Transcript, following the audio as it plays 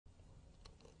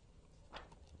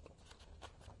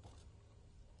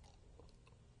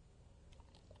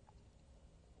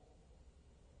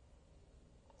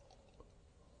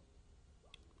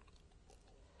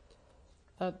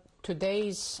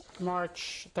Today's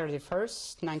March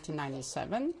 31st,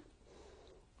 1997.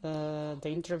 The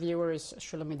interviewer is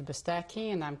Shulamit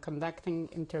Bestaki, and I'm conducting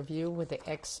interview with the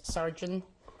ex-sergeant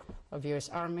of U.S.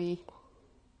 Army,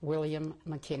 William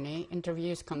McKinney.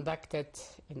 Interview is conducted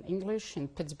in English in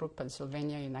Pittsburgh,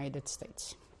 Pennsylvania, United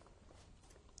States.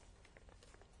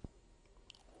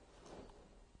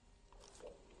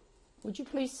 Would you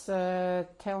please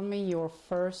tell me your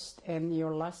first and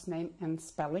your last name and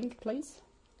spelling, please?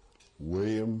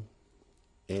 William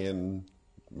N.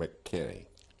 McKinney.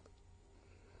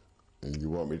 And you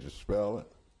want me to spell it?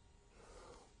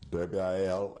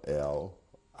 W-I-L-L-I-A-M.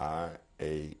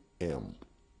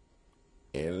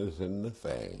 N is in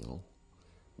Nathaniel.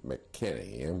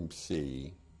 McKinney,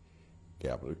 M-C,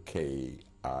 capital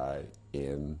K-I-N-N-E-Y.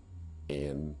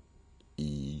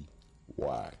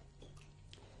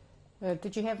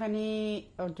 Did you have any,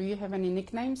 or do you have any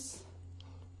nicknames?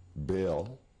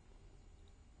 Bill.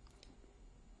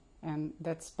 And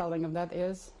that spelling of that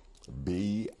is?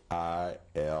 B-I-L-L.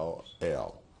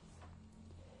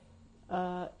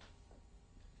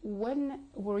 When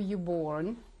were you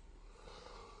born?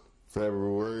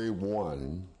 February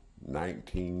 1,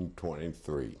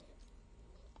 1923.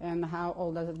 And how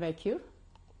old does it make you?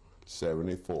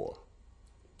 74.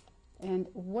 And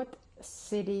what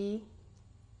city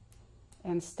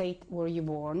and state were you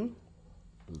born?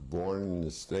 I was born in the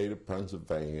state of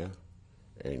Pennsylvania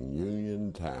in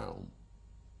Uniontown.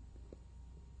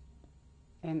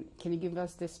 And can you give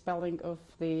us the spelling of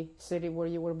the city where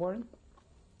you were born?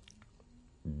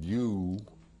 U-I-O-N-T-O-W-N.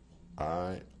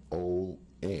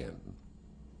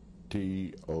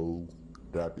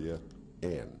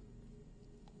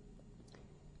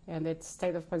 And it's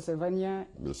state of Pennsylvania?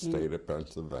 The state of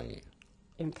Pennsylvania.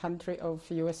 In country of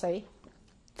USA?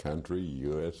 Country,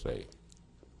 USA.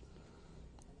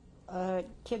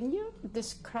 Can you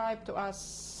describe to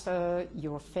us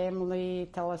your family?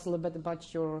 Tell us a little bit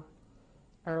about your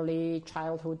early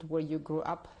childhood, where you grew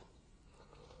up.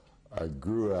 I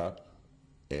grew up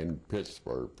in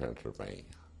Pittsburgh, Pennsylvania.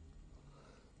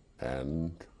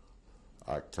 And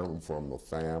I come from a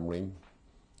family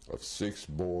of 6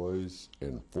 boys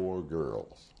and 4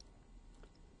 girls.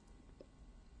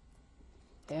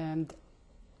 And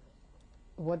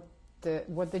what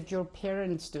did your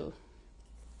parents do?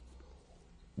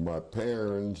 My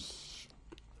parents,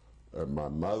 my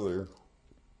mother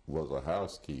was a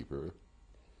housekeeper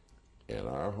in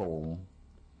our home,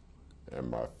 and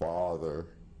my father,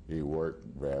 he worked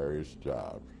various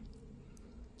jobs.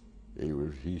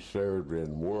 He served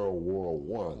in World War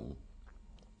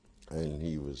I, and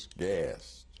he was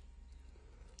gassed,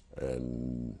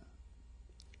 and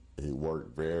he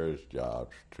worked various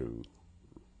jobs to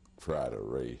try to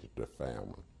raise the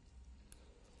family.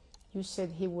 You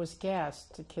said he was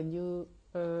gassed. Can you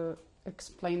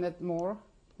explain that more?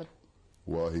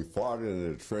 Well, he fought in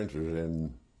the trenches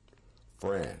in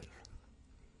France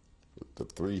with the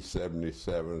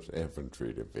 377th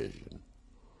Infantry Division.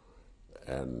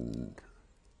 And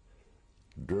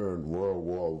during World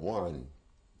War I,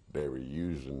 they were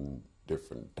using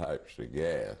different types of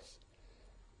gas,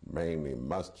 mainly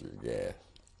mustard gas.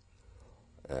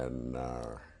 And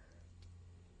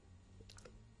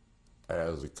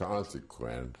as a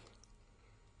consequence,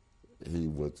 he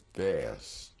was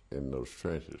gassed in those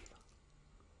trenches.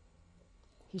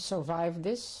 He survived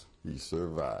this? He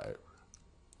survived,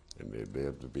 and he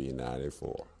lived to be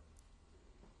 94.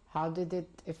 How did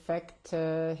it affect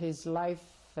his life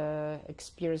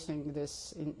experiencing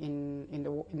this in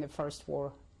the First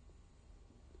War?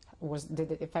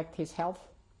 Did it affect his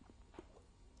health?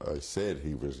 I said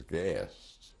he was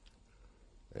gassed,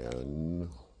 and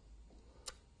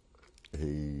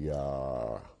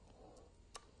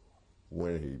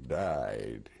when he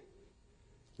died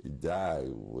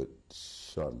with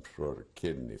some sort of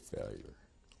kidney failure.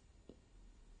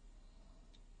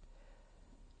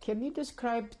 Can you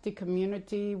describe the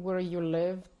community where you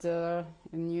lived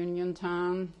in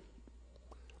Uniontown?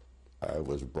 I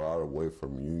was brought away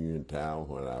from Uniontown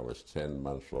when I was 10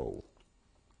 months old,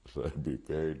 so it'd be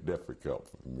very difficult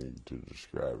for me to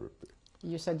describe it.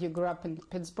 You said you grew up in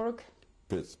Pittsburgh?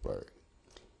 Pittsburgh.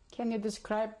 Can you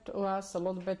describe to us a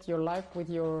little bit your life with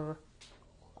your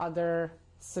other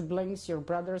siblings, your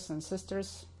brothers and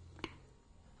sisters?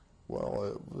 Well,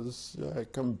 it was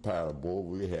compatible.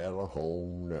 We had a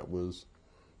home that was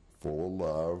full of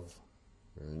love,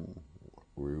 and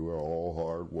we were all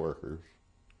hard workers.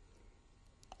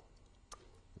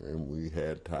 And we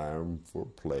had time for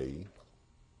play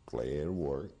and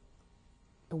work.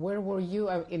 Where were you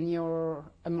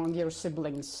among your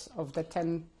siblings of the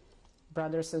 10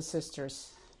 brothers and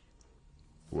sisters?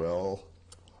 Well,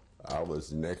 I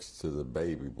was next to the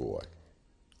baby boy.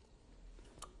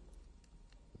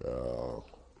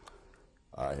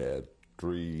 I had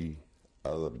 3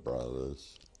 other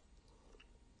brothers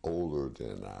older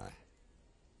than I.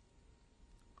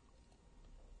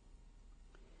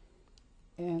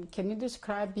 And can you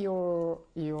describe your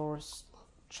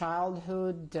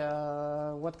childhood?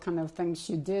 What kind of things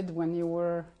you did when you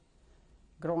were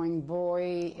growing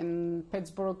boy in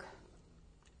Pittsburgh?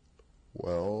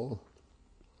 Well,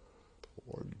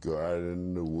 we'd go out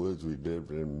in the woods. We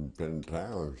lived in Penn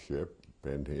Township,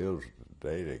 Penn Hills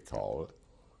today they call it.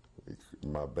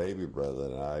 My baby brother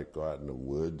and I go out in the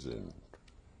woods and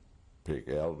pick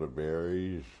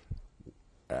elderberries,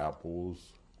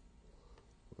 apples,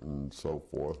 and so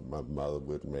forth. My mother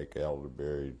would make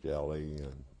elderberry jelly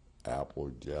and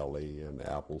apple jelly and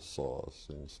applesauce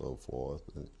and so forth.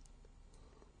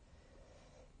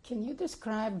 Can you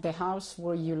describe the house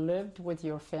where you lived with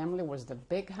your family? Was it a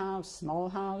big house, small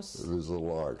house? It was a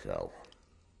large house.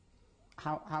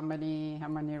 How many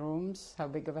rooms? How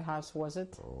big of a house was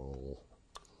it? Oh,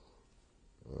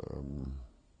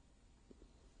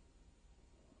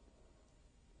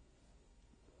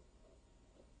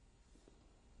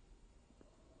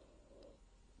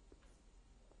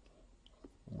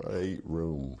 about 8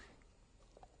 rooms.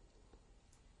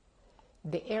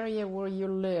 The area where you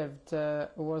lived,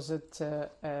 was it,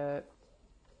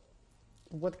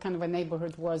 what kind of a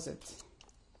neighborhood was it?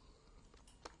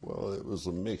 Well, it was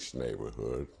a mixed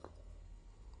neighborhood.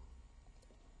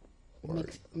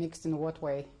 Mixed in what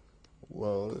way?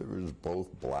 Well, it was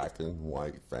both black and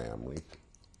white families.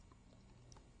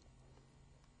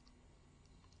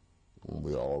 And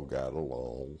we all got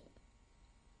along.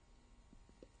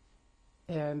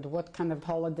 And what kind of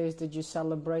holidays did you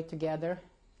celebrate together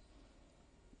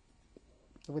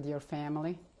with your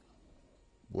family?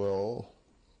 Well,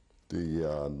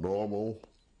 the normal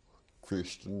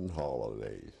Christian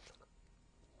holidays.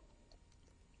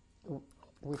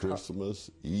 Christmas,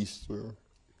 Easter,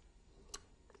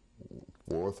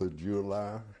 4th of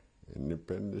July,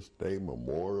 Independence Day,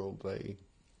 Memorial Day.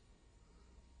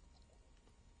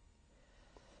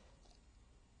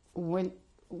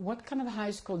 What kind of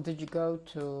high school did you go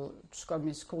to? I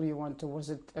mean, school you went to, was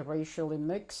it racially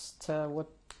mixed? What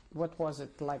was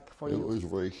it like for you? It was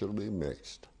racially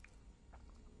mixed.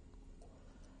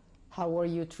 How were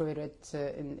you treated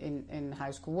in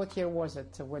high school? What year was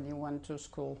it when you went to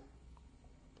school?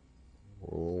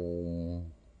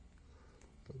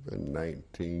 In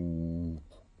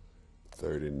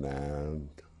 1939,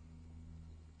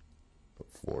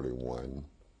 41.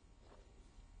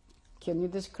 Can you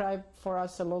describe for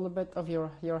us a little bit of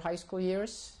your high school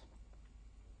years?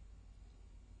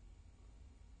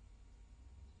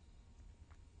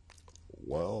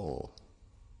 Well,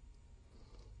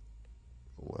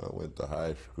 when I went to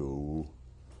high school,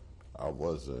 I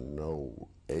wasn't no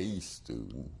A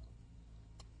student,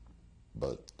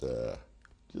 but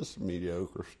just a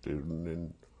mediocre student,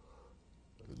 and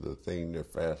the thing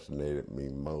that fascinated me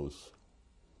most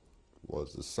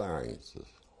was the sciences,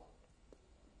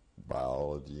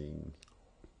 biology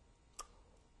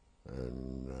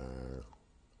and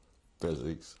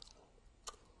physics.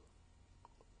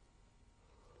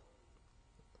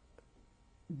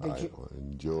 I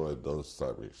enjoyed those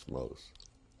subjects most.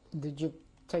 Did you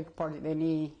take part in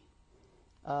any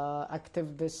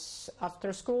activities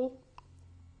after school?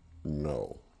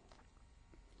 No.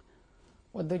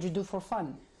 What did you do for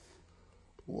fun?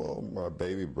 Well, my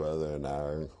baby brother and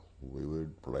I, we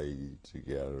would play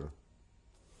together.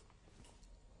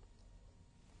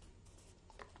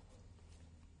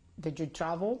 Did you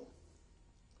travel?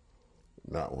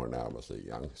 Not when I was a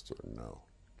youngster, no.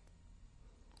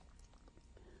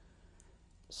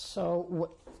 So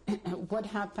what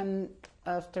happened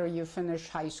after you finished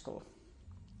high school?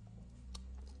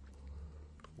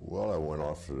 Well, I went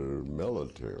off to the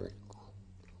military.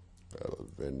 That was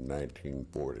in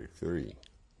 1943.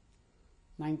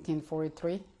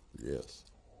 1943? Yes.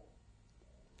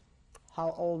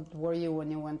 How old were you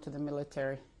when you went to the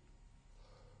military?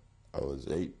 I was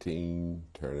 18,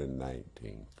 turning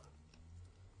 19.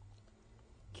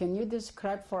 Can you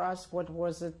describe for us what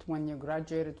was it when you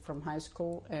graduated from high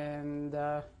school and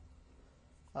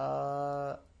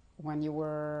when you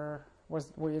were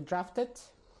you drafted?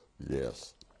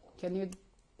 Yes. Can you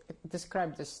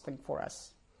describe this thing for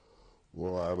us?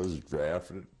 Well, I was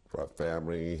drafted. My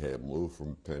family had moved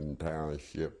from Penn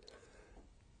Township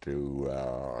to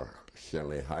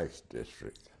Shenley Heights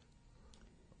District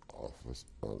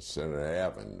on Center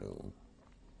Avenue.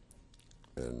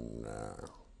 And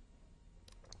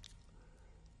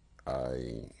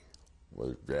I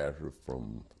was drafted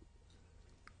from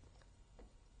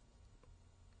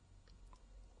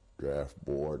draft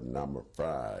board number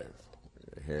 5,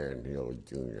 Heron Hill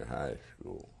Junior High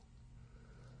School.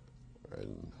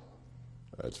 And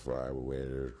that's why I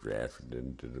was drafted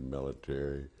into the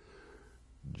military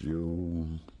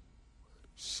June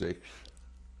 6,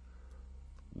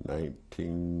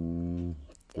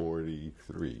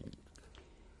 1943.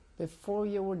 Before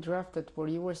you were drafted,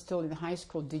 when you were still in high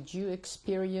school, did you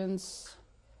experience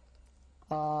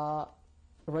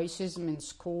racism in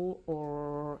school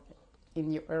or in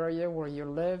your area where you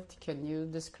lived? Can you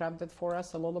describe that for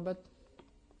us a little bit?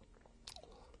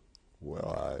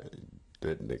 Well, I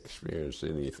didn't experience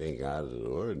anything out of the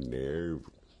ordinary.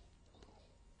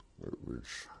 It was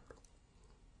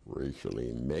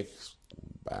racially mixed,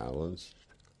 balanced,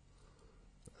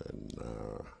 and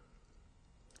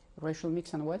Racial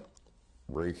mix and what?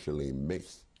 racially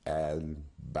mixed and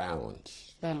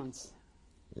balanced. Balance.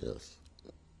 Yes.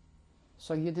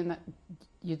 So you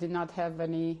did not have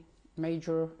any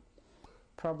major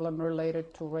problem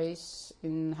related to race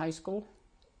in high school?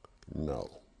 No.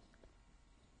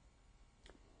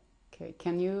 Okay,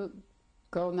 can you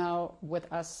go now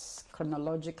with us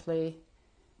chronologically?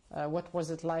 What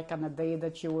was it like on the day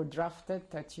that you were drafted,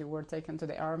 that you were taken to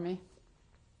the army?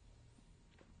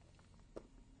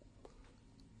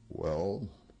 Well,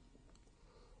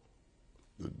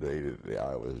 the day that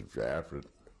I was drafted,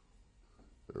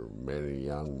 there were many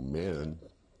young men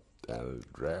down at the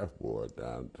draft board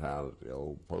downtown at the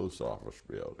old post office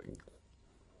building,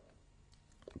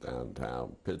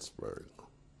 downtown Pittsburgh,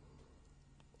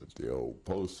 at the old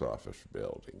post office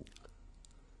building.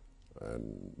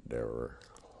 And there were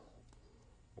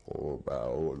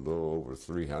about a little over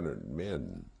 300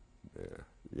 men there,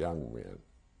 young men.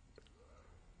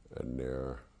 And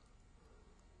they're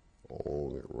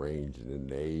all ranging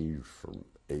in age from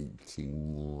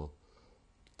 18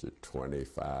 to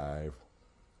 25.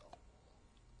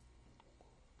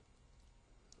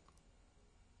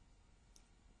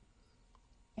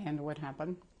 And what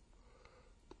happened?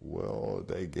 Well,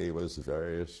 they gave us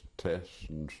various tests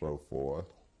and so forth.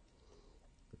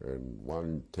 And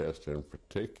one test in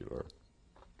particular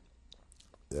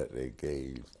that they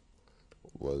gave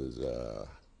was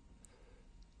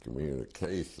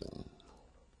communication.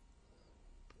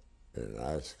 And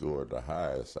I scored the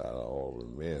highest out of all the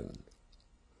men.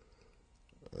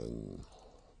 And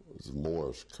it was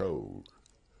Morse code.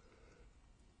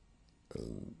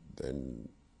 And then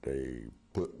they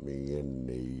put me in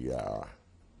the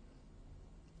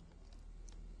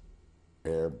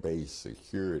Air Base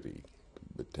Security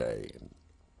Battalion.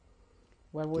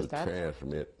 Where was that? To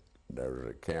transmit, there was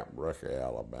at Camp Rucker,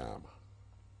 Alabama.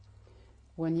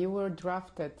 When you were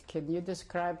drafted, can you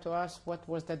describe to us what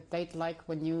was that date like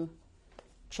when you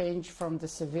changed from the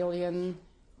civilian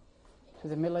to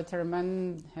the military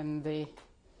man and you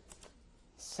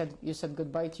said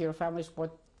goodbye to your families?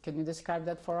 What, can you describe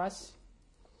that for us?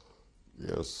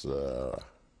 Yes,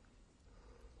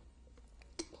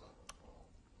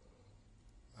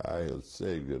 I had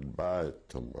said goodbye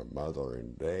to my mother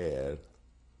and dad.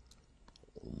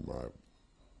 There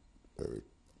were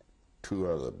 2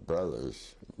 other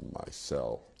brothers and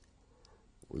myself.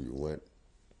 We went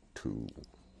to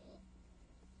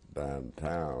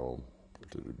downtown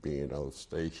to the B&O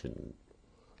station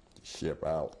to ship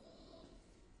out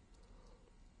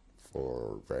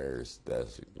for various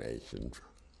designations.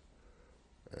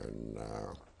 And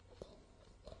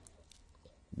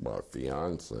my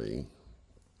fiance,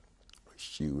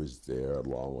 she was there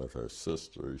along with her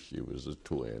sister. She was a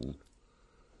twin,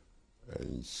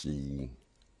 and she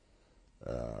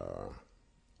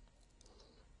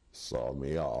saw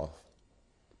me off,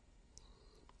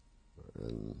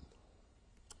 and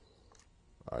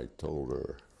I told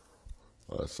her,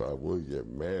 I said, we'll get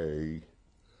married,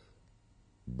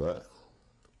 but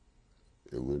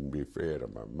it wouldn't be fair to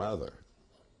my mother,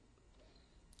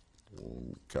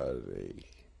 because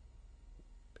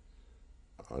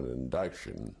on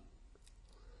induction,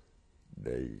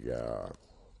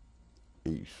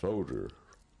 each soldier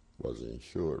was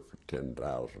insured for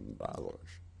 $10,000.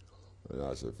 And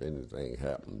I said, if anything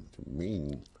happened to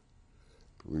me,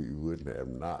 we wouldn't have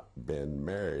not been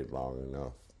married long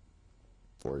enough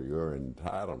for your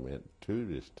entitlement to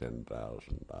this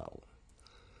 $10,000.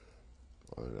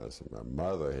 And I said, my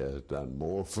mother has done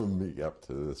more for me up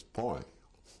to this point.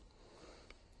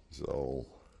 So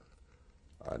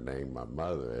I named my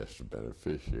mother as the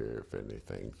beneficiary if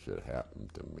anything should happen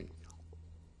to me.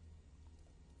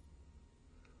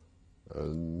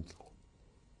 And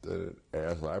then,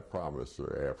 as I promised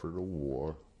her, after the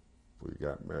war, we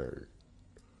got married.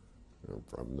 And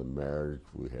from the marriage,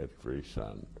 we had 3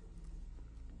 sons.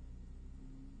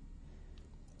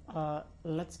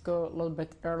 Let's go a little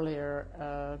bit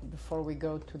earlier before we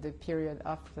go to the period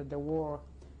after the war.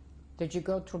 Did you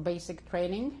go through basic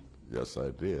training? Yes, I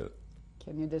did.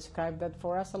 Can you describe that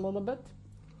for us a little bit?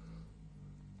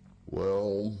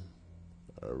 Well,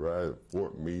 I arrived at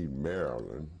Fort Meade,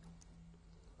 Maryland,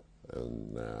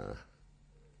 and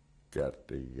got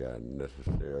the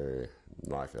necessary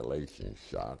inoculation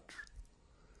shots.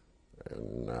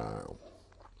 And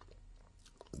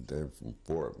then from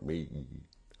Fort Meade,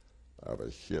 I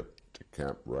was shipped to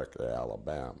Camp Rucker,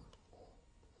 Alabama.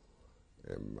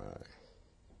 And my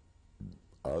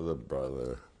other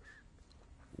brother,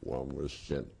 one was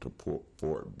sent to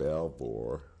Fort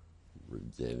Belvoir,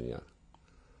 Virginia.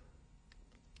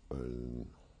 And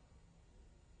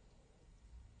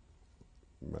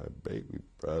my baby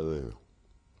brother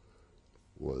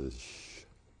was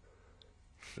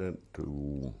sent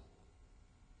to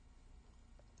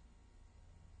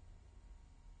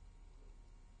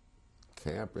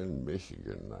camp in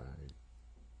Michigan. I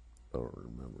don't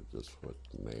remember just what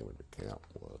the name of the camp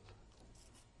was.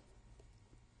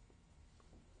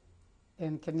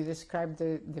 And can you describe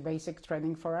the basic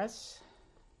training for us?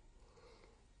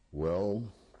 Well,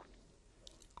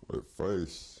 at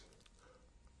first,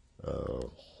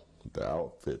 the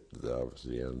outfit that I was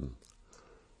in,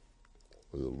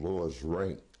 the lowest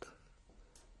rank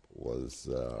was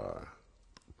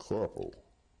corporal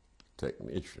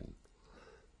technician.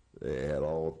 They had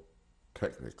all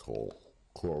technical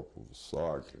corporal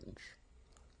sergeants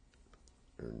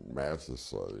and master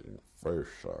sergeant,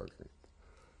 first sergeant.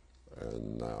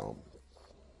 And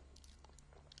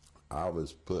I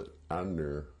was put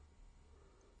under,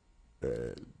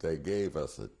 they gave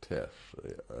us a test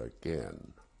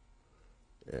again.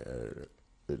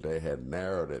 They had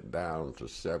narrowed it down to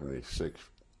 76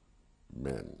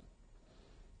 men.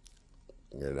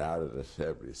 And out of the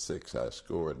 76, I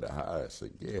scored the highest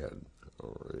again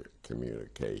on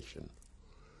communication.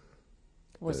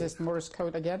 Was this Morse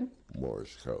code again?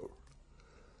 Morse code.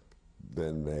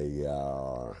 Then they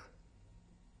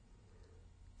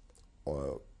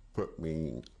put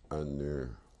me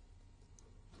under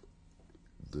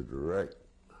the direct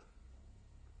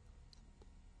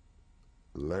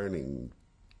learning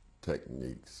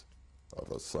techniques of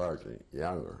a sergeant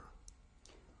younger.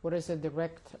 What is a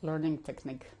direct learning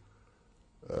technique?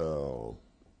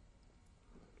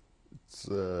 It's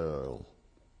more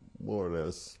or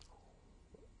less,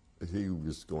 he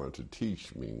was going to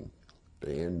teach me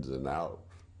the ins and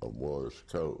outs of Morse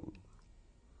code.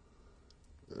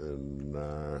 And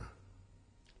I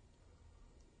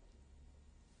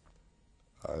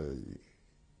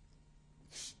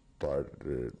started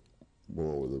it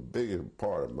more. The biggest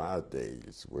part of my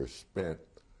days were spent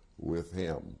with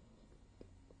him,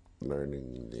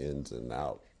 learning the ins and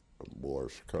outs of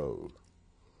Morse code.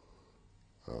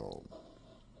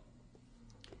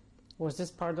 Was this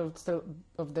part of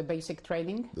the basic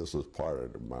training? This was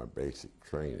part of my basic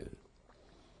training.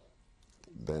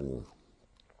 Then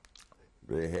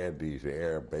they had these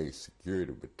air-based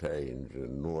security battalions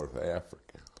in North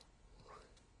Africa,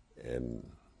 and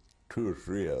 2 or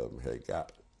 3 of them had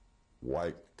got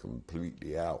wiped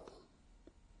completely out.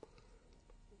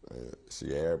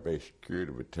 The air-based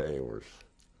security battalion was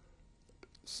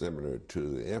similar to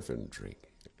the infantry.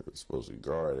 It was supposed to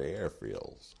guard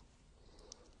airfields.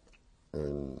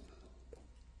 And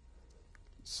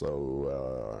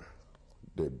so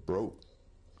they broke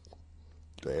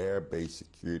the air-based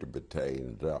security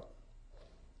battalions up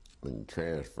and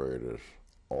transferred us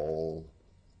all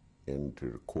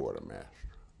into the quartermaster.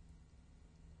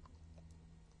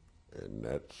 And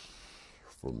that's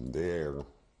from there,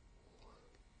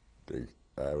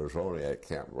 I was only at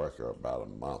Camp Rucker about a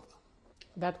month.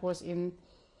 That was in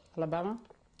Alabama?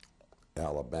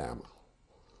 Alabama.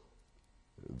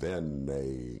 Then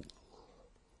they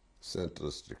sent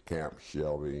us to Camp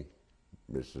Shelby,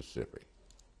 Mississippi.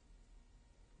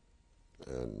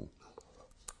 And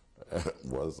that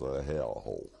was a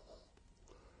hellhole.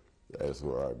 That's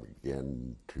where I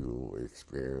began to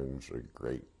experience a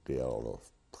great deal of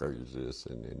prejudice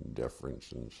and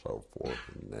indifference and so forth,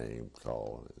 and name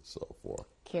calling and so forth.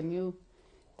 Can you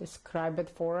describe it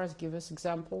for us? Give us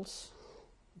examples.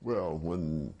 Well,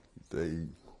 when they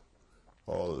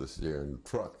hauled us there in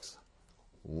trucks,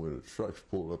 when the trucks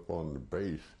pulled up on the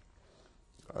base,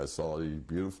 I saw these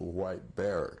beautiful white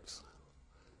barracks.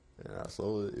 And I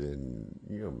saw it in,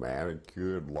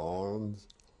 manicured lawns.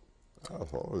 I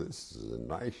thought, oh, this is a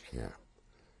nice camp.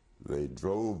 They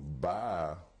drove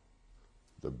by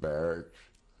the barracks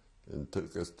and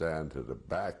took us down to the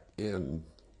back end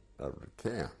of the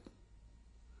camp.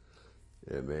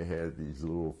 And they had these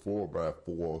little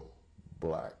 4x4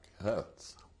 black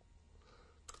huts.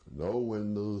 No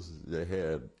windows. They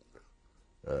had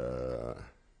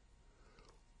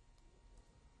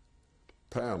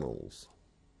panels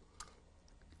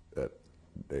that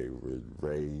they would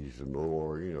raise and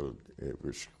lower. You know, it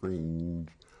was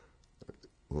screened.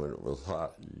 When it was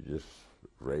hot, you just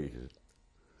raise it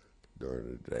during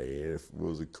the day. If it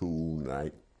was a cool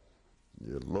night,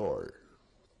 you lower it.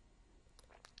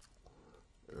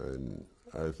 And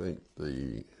I think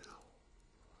they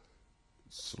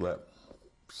slept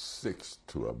 6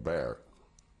 to a barrack.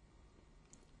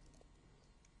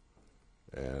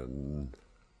 And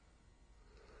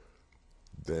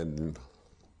then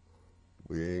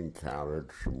we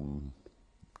encountered some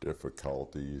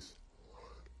difficulties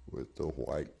with the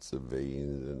white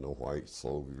civilians and the white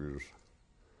soldiers.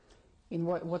 In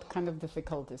what kind of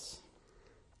difficulties?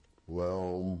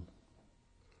 Well,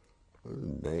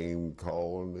 name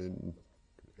calling,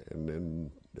 and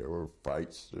then there were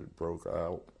fights that broke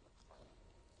out.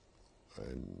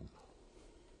 And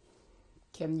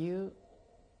can you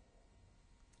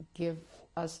give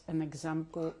us an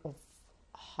example of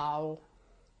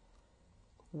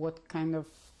what kind of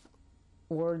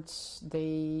words they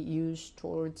used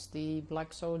towards the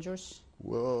black soldiers?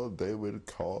 Well, they would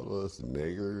call us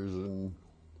niggers and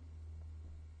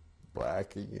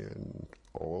blackie and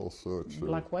all sorts of...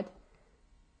 Black what?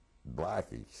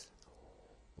 Blackies,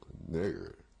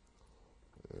 nigger,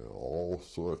 and all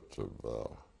sorts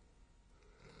of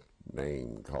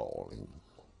name calling,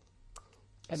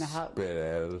 and how, spit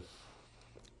at us,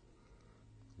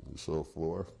 and so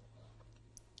forth.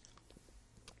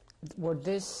 Were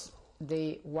this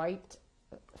the white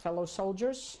fellow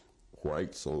soldiers?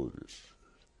 White soldiers.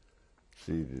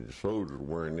 See, the soldiers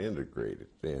weren't integrated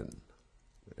then.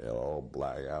 They had all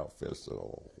black outfits and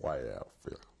all white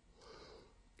outfits.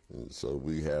 And so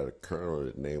we had a colonel,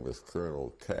 his name was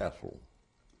Colonel Castle.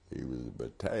 He was a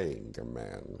battalion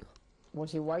commander.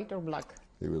 Was he white or black?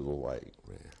 He was a white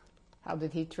man. How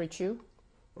did he treat you?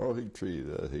 Oh, he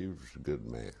treated us. He was a good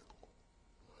man.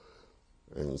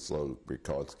 And so,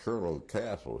 because Colonel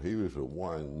Castle, he was the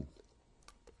one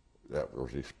that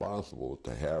was responsible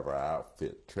to have our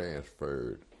outfit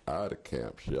transferred out of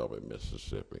Camp Shelby,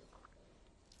 Mississippi,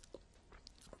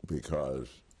 because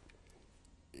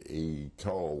he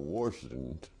called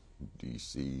Washington,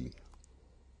 D.C.,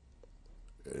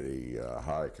 the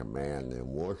high command in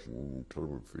Washington, and told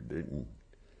him if he didn't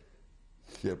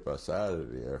ship us out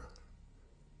of there,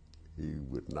 he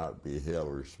would not be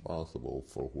held responsible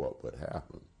for what would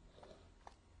happen.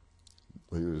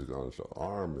 He was going to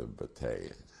arm the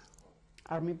battalion.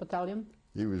 Army battalion?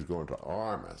 He was going to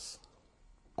arm us,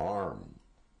 arm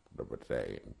the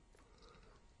battalion,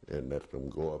 and let them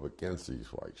go up against these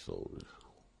white soldiers.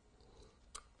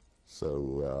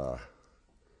 So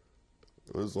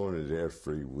it was only there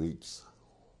 3 weeks.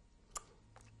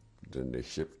 Then they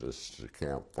shipped us to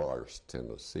Camp Forest,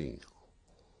 Tennessee.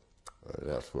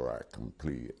 That's where I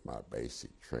completed my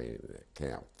basic training at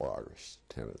Camp Forest,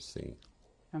 Tennessee.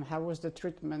 And how was the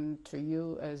treatment to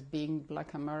you as being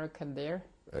Black American there?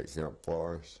 At Camp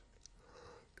Forest?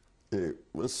 It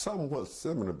was somewhat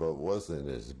similar, but wasn't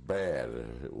as bad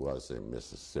as it was in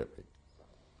Mississippi.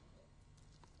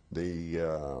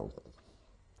 You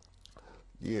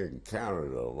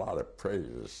encountered a lot of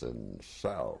prejudice in the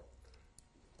South.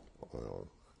 Well,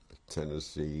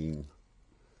 Tennessee,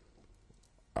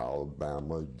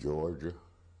 Alabama, Georgia,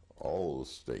 all the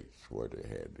states where they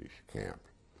had these camps.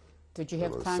 Did you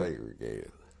have time?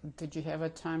 Segregated. Did you have a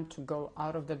time to go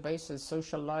out of the base and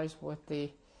socialize with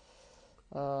the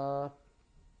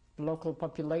local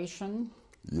population?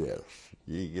 Yes,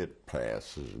 you get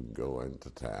passes and go into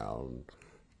town.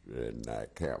 In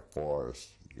Camp Forest,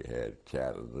 you had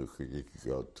Chattanooga you could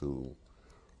go to,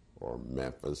 or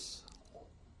Memphis.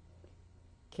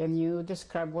 Can you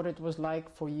describe what it was like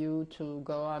for you to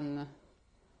go on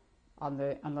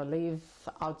the leave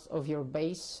out of your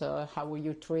base? How were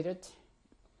you treated?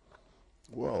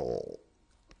 Well,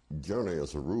 generally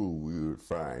as a rule, we would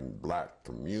find black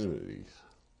communities,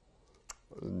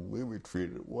 and we were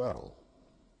treated well.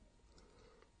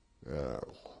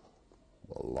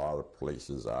 A lot of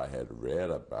places I had read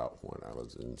about when I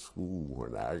was in school,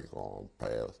 when I gone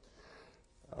past,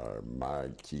 my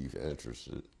chief interest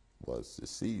was to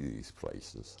see these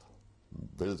places,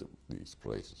 visit these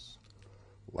places.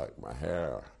 Like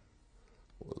Mahara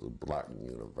was a black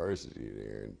university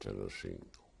there in Tennessee,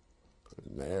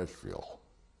 in Nashville.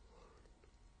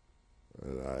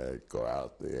 And I'd go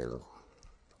out there,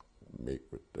 meet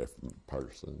with different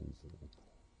persons.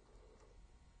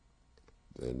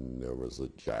 Then there was a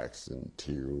Jackson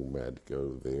tea room. I'd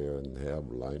go there and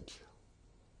have lunch.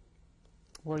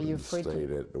 Were you free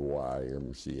stayed at the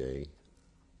YMCA.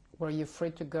 were you free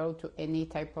to go to any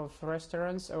type of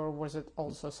restaurants, or was it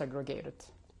also segregated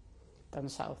down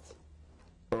south?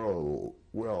 Oh,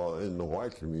 well, in the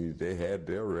white community, they had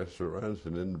their restaurants,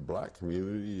 and in the black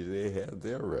community, they had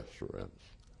their restaurants.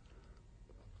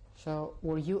 So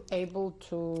were you able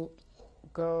to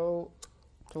go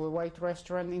to a white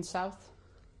restaurant in South?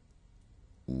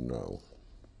 No.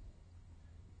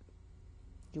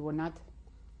 You were not?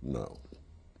 No.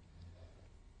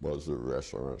 Most of the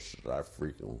restaurants that I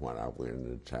frequented when I went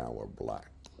into town were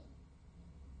black.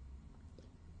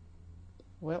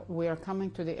 Well, we are coming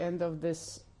to the end of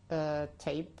this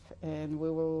tape, and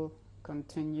we will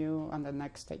continue on the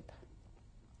next tape.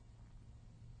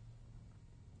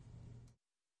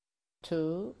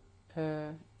 To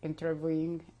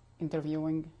interviewing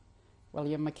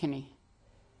William McKinney.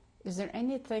 Is there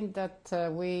anything that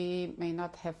we may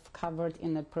not have covered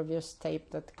in the previous tape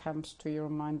that comes to your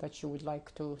mind that you would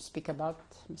like to speak about,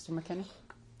 Mr. McKinney?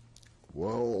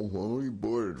 Well, when we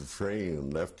boarded the train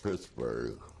and left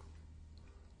Pittsburgh,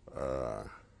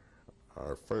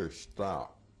 our first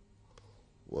stop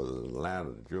was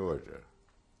Atlanta, Georgia.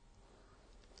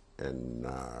 And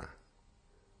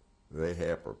they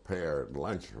had prepared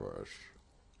lunch for us.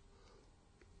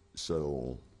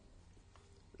 So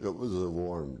it was a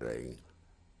warm day,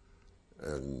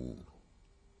 and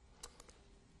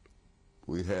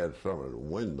we had some of the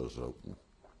windows open.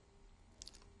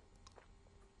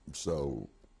 So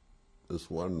this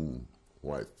one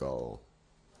white fellow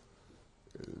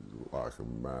is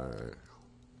walking by,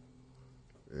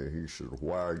 and he said,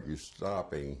 "Why are you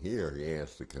stopping here?" He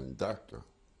asked the conductor.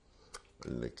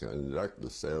 And the conductor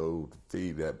said, "Oh, to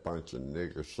feed that bunch of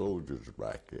nigger soldiers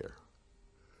back there."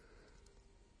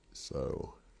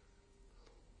 So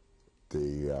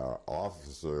the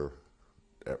officer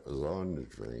that was on the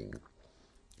train,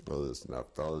 well, listen, now,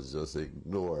 fellas, just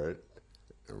ignore it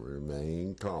and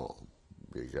remain calm,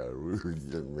 because we were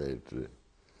getting ready to.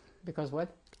 Because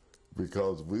what?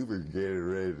 Because we were getting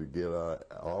ready to get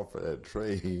off of that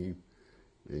train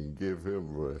and give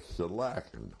him a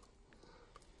shellacking.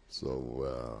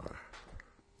 So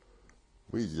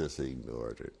we just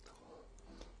ignored it.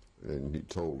 And he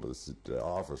told us, that the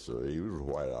officer, he was a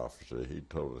white officer, he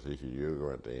told us, he said, "You're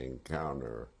going to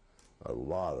encounter a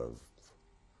lot of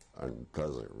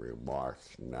unpleasant remarks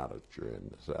now that you're in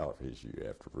the South. He said, you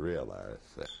have to realize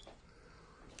that."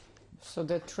 So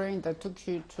the train that took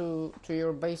you to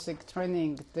your basic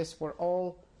training,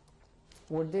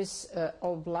 were these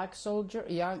all black soldiers,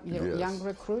 young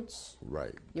recruits?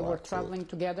 Right. You were traveling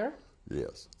together?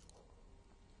 Yes.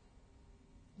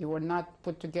 You were not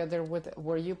put together with,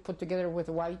 were you put together with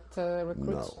white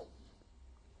recruits? No.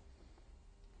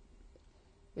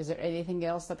 Is there anything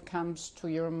else that comes to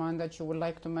your mind that you would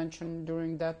like to mention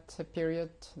during that period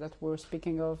that we're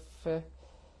speaking of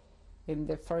in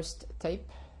the first tape,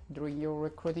 during your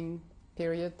recruiting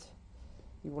period?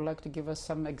 You would like to give us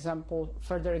some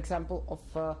further example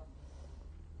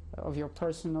of your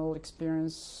personal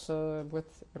experience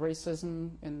with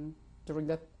racism during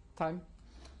that time?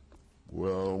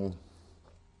 Well,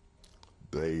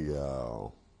 they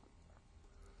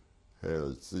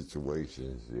had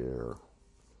situations there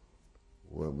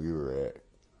when we were at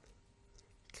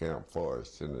Camp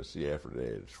Forest, Tennessee, after they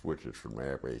had switched us from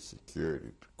air base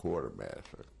security to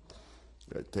quartermaster.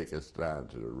 They'd take us down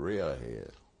to the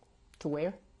railhead. To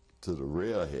where? To the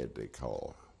railhead, they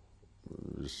call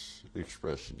it. This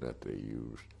expression that they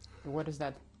use. What is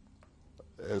that?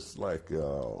 It's like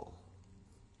a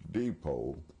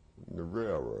depot in the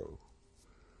railroad.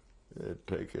 They'd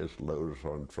take us, load us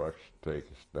on trucks, take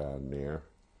us down there,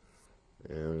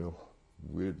 and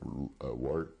we'd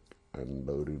work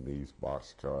unloading these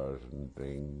boxcars and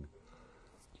things.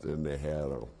 Then they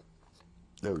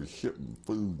were shipping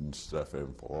food and stuff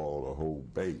in for all the whole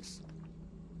base.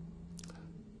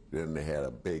 Then they had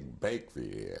a big bakery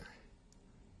there,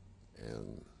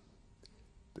 and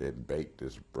they'd bake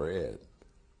this bread.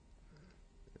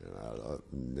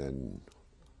 And then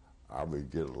I would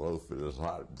get a loaf of this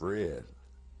hot bread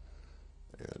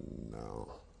and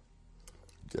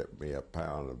get me a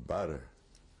pound of butter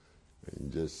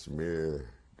and just smear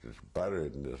this butter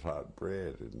in this hot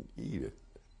bread and eat it,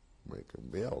 make a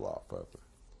meal off of it.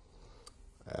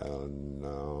 And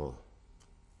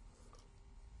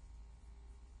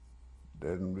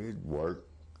then we'd work,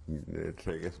 and they'd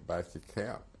take us back to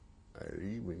camp at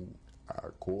evening,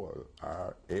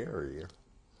 our area.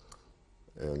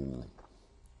 And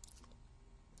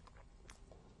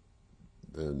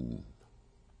then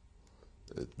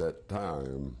at that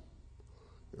time,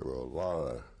 there were a lot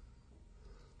of,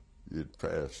 you'd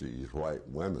pass these white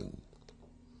women,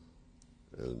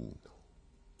 and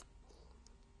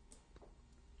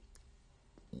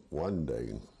one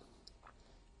day,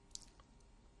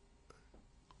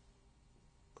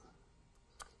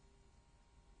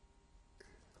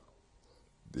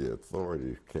 the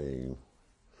authorities came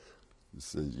and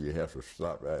said, you have to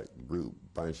stop that group,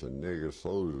 bunch of nigger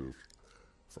soldiers,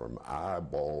 from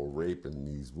eyeball raping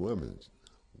these women.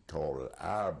 We called it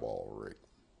eyeball rape.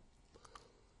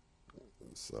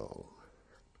 So,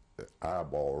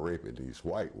 eyeball raping these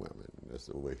white women, that's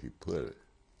the way he put it.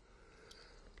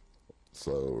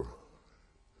 So,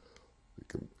 the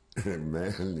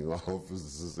commanding officer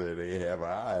said they have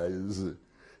eyes.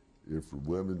 If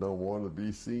women don't want to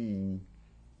be seen,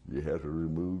 you have to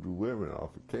remove the women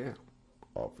off the camp,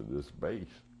 off of this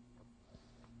base.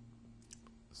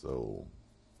 So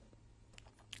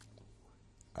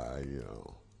I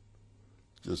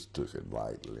just took it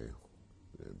lightly,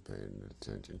 didn't pay any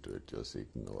attention to it, just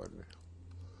ignored it.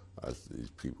 I said,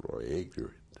 these people are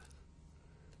ignorant.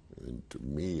 And to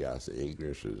me, I say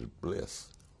ignorance is bliss.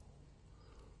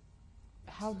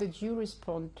 How did you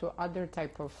respond to other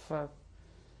type of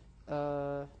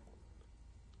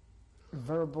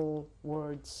verbal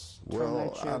words?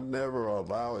 Well, I never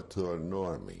allow it to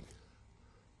annoy me.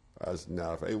 I said,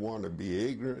 now, if they want to be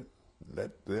ignorant,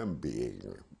 let them be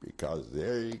ignorant. Because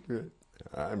they're ignorant,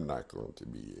 I'm not going to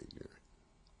be ignorant.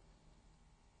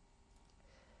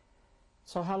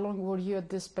 So how long were you at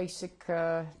this basic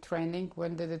training?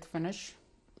 When did it finish?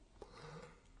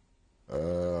 We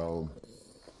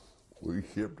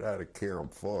shipped out of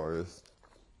Camp Forest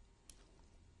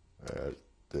at,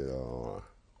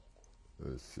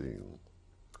 let's see,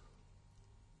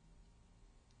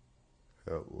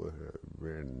 that would have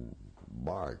been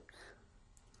March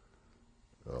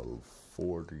of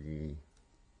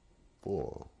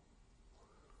 44.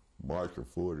 March of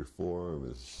 44, and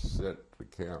was sent to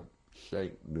Camp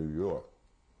Shank, New York,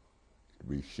 to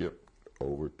be shipped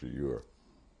over to Europe.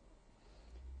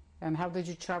 And how did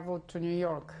you travel to New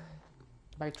York?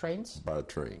 By trains? By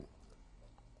train.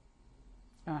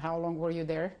 And how long were you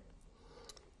there?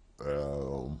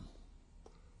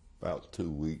 About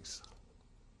 2 weeks.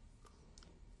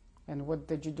 And what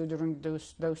did you do during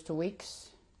those 2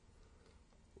 weeks?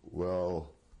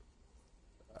 Well,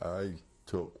 I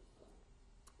took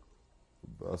a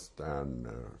bus down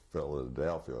to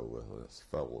Philadelphia with this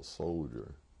fellow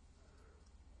soldier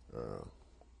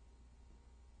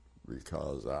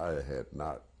because I had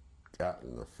not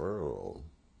gotten a furlough.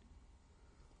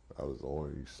 I was the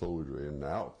only soldier in the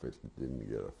outfit that didn't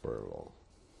get a furlough.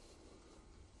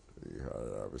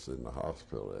 I was in the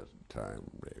hospital at the time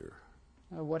there.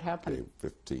 What happened?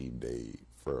 15-day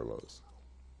furloughs.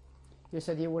 You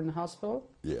said you were in the hospital?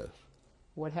 Yes.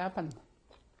 What happened?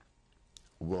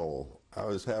 Well, I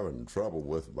was having trouble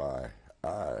with my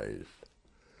eyes,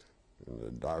 and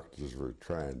the doctors were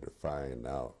trying to find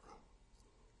out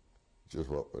just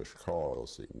what was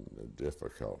causing the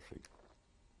difficulty.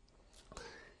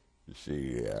 You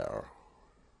see,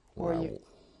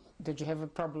 did you have a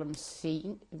problem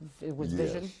seeing with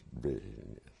vision? Yes, vision,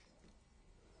 yes.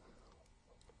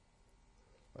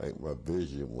 I think my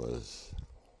vision was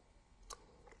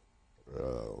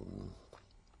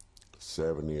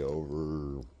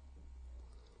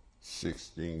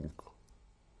 70/16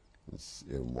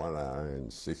 in one eye and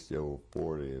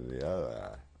 60/40 in the other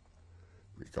eye.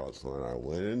 Because when I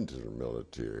went into the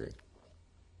military,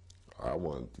 I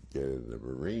wanted to get in the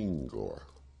Marine Corps.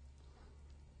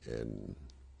 And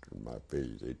my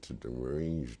vision, the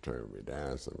Marines turned me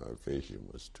down, so my vision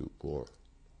was too poor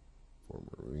for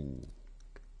Marine.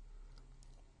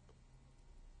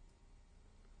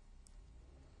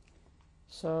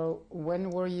 So when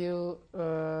were you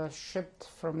shipped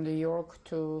from New York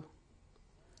to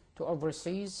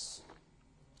overseas?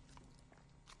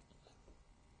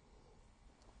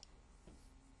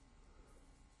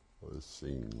 Let's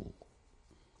see,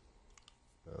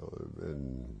 that would have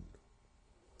been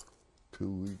 2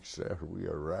 weeks after we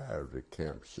arrived at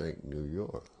Camp Shank, New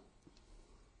York.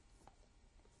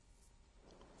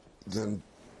 Then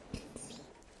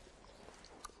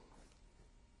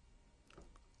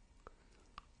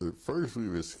at first we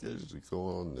were scheduled to go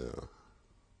on the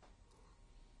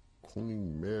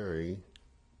Queen Mary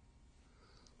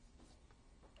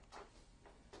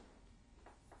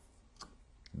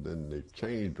then they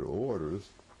changed the orders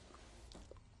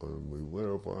and we went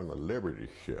up on a Liberty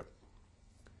ship.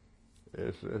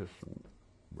 SS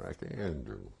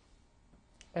McAndrew.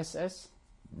 SS?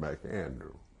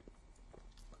 McAndrew.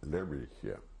 Liberty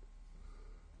ship.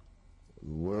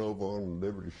 We went over on the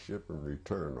Liberty ship and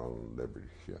returned on the Liberty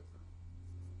ship.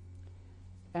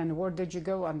 And where did you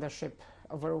go on the ship?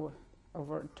 Over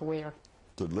to where?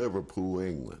 To Liverpool,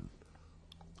 England.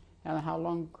 And how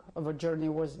long of a journey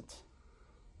was it?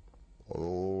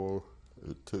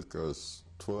 took us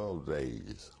 12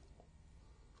 days.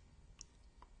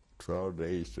 12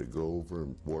 days to go over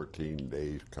and 14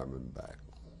 days coming back.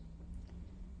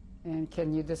 And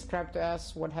can you describe to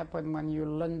us what happened when you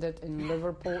landed in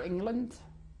Liverpool, England?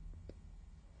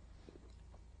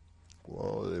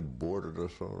 Well, they boarded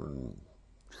us on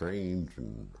trains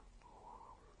and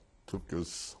took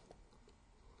us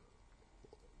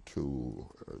to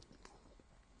a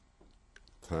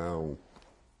town,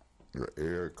 the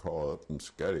area called Up in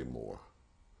Scuddymore.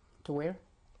 To where?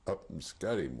 Up in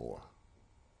Scuddymore.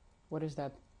 What is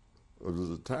that? It was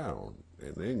a town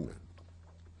in England.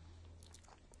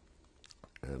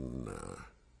 And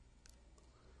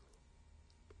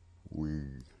we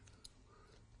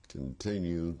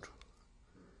continued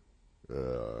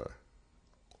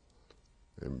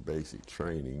in basic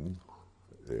training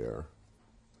there.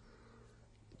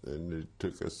 Then they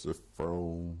took us to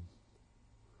Frome.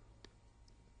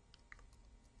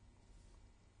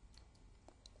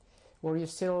 Were you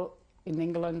still in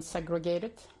England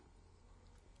segregated?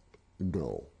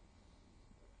 No.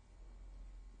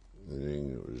 In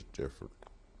England it was different.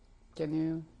 Can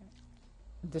you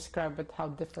describe it? How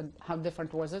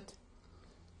different was it?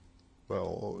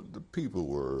 Well, the people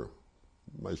were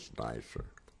much nicer.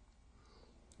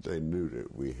 They knew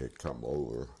that we had come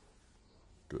over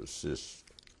to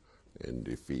assist in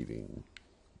defeating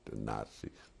the Nazis.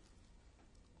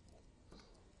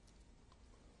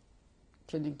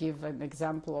 Can you give an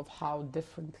example of how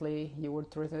differently you were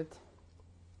treated?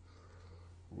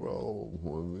 Well,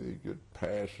 when we get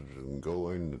passes and go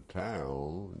into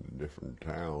town, different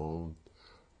towns,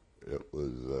 it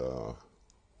was,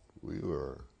 we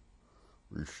were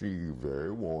received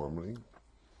very warmly.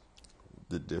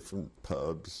 The different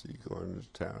pubs, you go into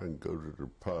town and go to the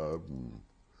pub and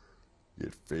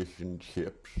get fish and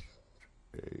chips.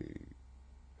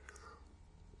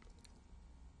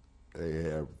 They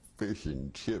have fish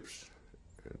and chips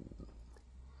and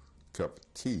a cup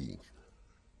of tea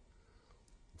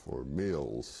for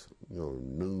meals, you know,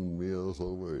 noon meals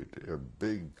over there. They're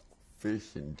big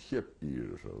fish and chip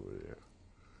eaters over there.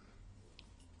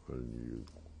 When you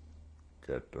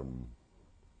get them,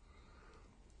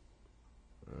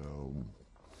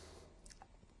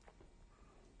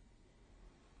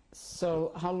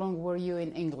 So how long were you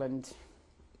in England?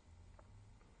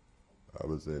 I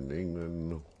was in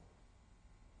England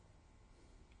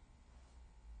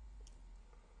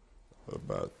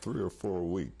about 3 or 4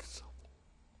 weeks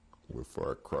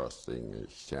before I crossed the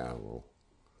English Channel.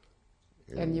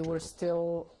 And you were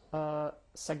still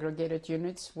segregated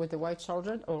units with the white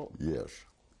children? Or? Yes.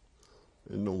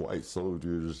 And the white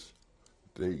soldiers,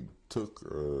 they took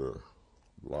a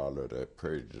lot of that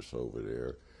prejudice over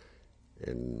there,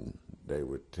 and they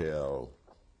would tell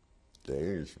the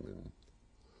Englishmen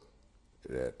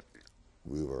that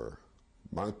we were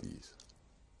monkeys,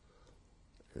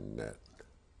 and that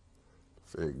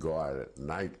if they go out at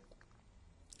night,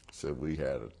 so we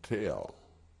had a tail,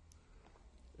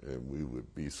 and we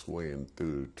would be swaying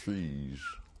through the trees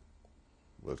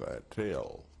with our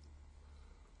tail.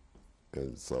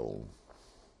 And so,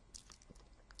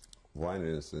 one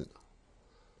instant,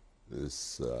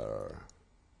 this,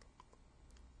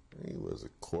 he was a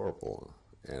corporal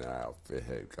in our outfit,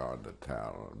 had gone to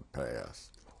town and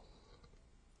passed.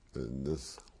 And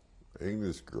this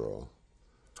English girl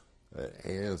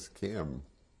asked him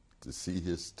to see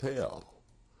his tail.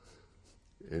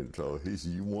 And so he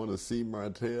said, "You want to see my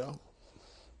tail?"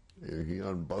 And he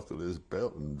unbuckled his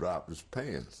belt and dropped his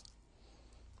pants,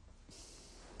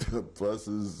 plus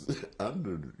his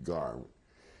undergarment.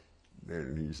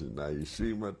 And he said, "Now you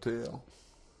see my tail?"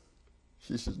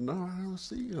 She said, "No, I don't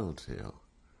see no tail."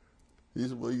 He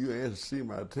said, "Well, you asked to see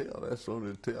my tail. That's the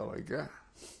only tail I got."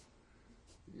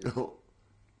 You know,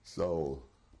 so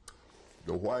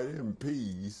the white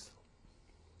MPs,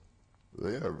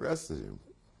 they arrested him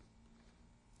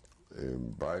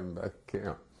and brought him back to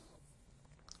camp.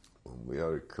 And we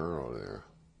had a colonel there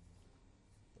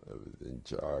that was in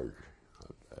charge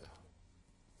of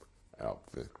that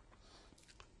outfit.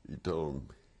 He told him,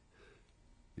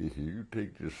 he said, "You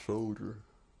take this soldier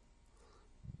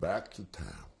back to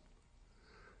town."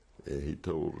 And he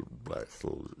told the black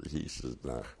soldier, he says,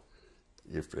 "Now,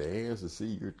 if they ask to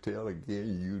see your tail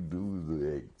again, you do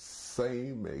the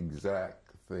same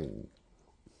exact thing.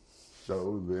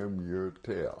 Show them your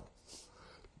tail."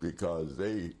 Because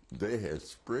they had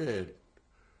spread,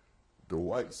 the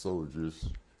white soldiers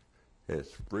had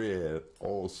spread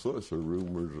all sorts of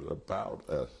rumors about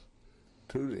us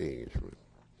to the Englishmen.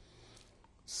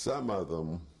 Some of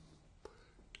them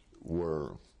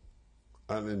were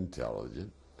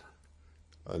unintelligent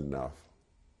enough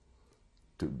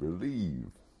to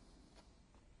believe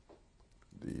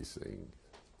these things.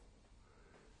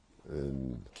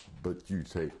 But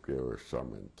there were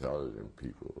some intelligent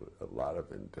people, a lot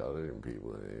of intelligent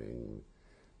people in England,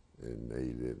 and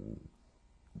they didn't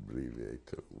believe they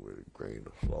took it with a grain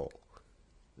of salt.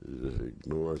 They just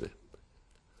ignored it.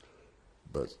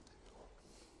 But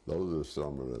those are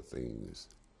some of the things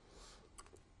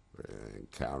I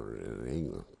encountered in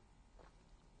England.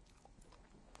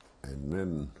 And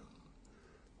then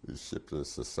they shipped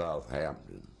us to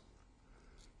Southampton.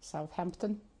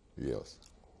 Southampton? Yes.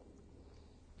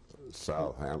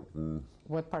 Southampton.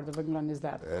 What part of England is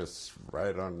that? That's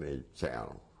right on the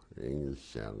channel, the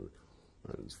English Channel.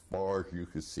 As far as you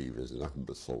could see, there's nothing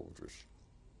but soldiers.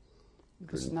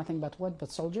 There's nothing but what?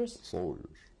 But soldiers?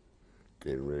 Soldiers.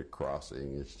 Getting ready to cross the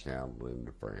English Channel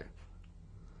into France.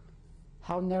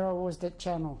 How narrow was the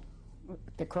channel,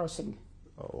 the crossing?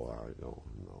 Oh, I don't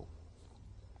know.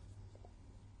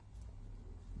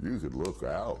 You could look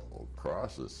out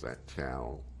across that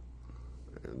channel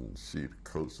and see the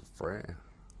coast of France.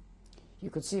 You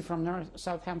could see from North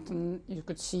Southampton, you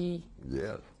could see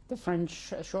Yes. the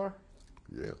French shore?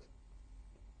 Yes.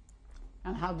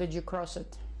 And how did you cross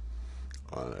it?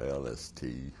 On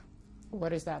LST.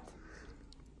 What is that?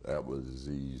 That was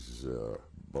these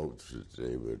boats that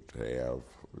they would have,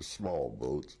 small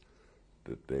boats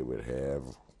that they would have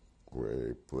where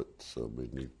they put so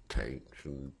many tanks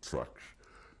and trucks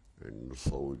and the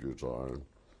soldiers on.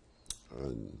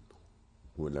 And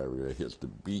whenever they hit the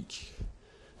beach,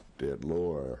 they'd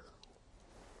lower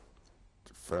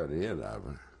the front end of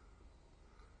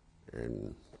it,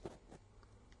 and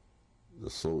the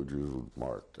soldiers would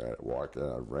walk down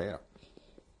a ramp,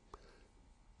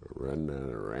 run down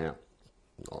a ramp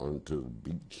onto the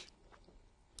beach,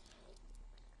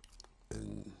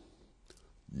 and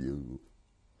you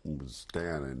would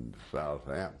stand in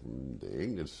Southampton, the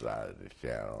English side of the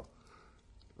channel,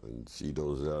 and see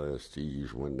those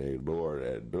LSTs when they lower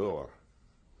that door.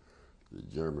 The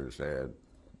Germans had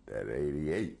that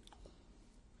 88.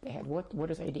 They had what?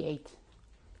 What is 88?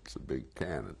 It's a big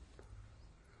cannon.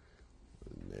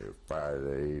 And they fire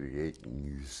the 88, and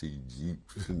you see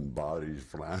jeeps and bodies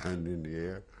flying in the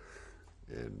air,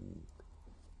 and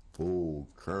full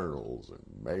colonels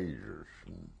and majors,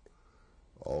 and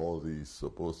all these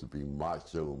supposed to be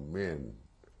macho men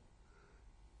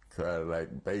crying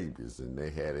like babies, and they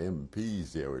had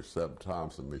MPs there with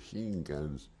sub-Thompson machine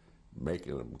guns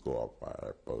making them go up by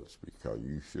their boats, because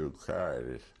you should carry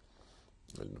this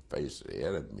in the face of the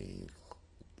enemy.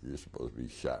 You're supposed to be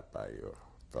shot by your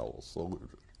fellow soldiers,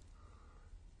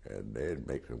 and they'd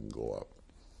make them go up.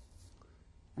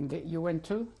 And you went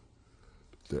too?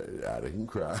 I didn't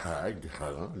cry. I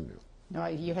got on them. No,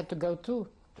 you had to go too.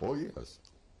 Oh, yes.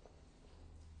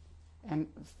 And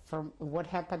from what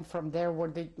happened from there?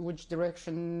 Which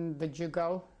direction did you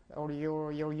go, or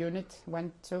your unit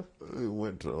went to? We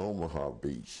went to Omaha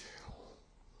Beach,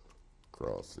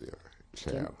 across the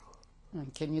channel.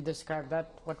 Can you describe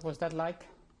that? What was that like?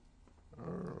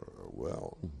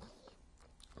 Well,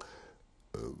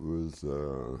 it was,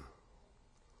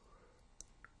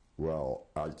 well,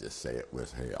 I'll just say it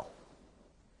was hell.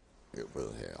 It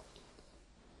was hell.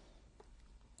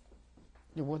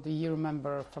 What do you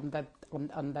remember from that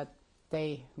on that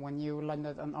day when you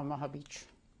landed on Omaha Beach?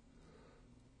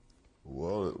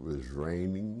 Well, it was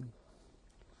raining.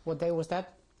 What day was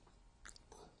that?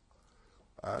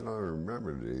 I don't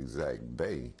remember the exact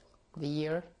day. The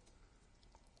year?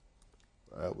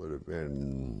 That would have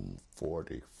been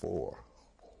 44.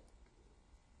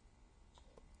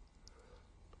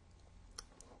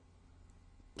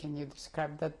 Can you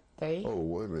describe that day? Oh,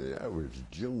 wait a minute. That was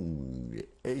June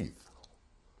the 8th.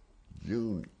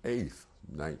 June 8th,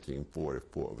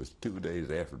 1944. It was 2 days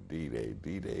after D-Day.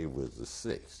 D-Day was the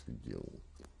 6th of June.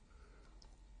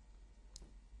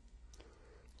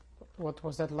 What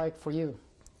was that like for you?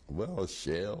 Well,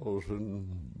 shells and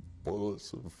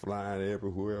bullets were flying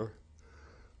everywhere.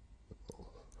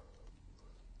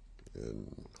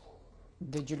 And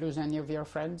did you lose any of your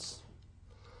friends?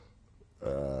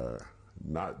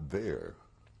 not there.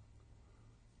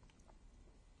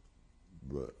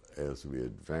 But as we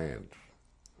advanced,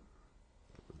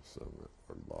 some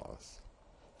were lost.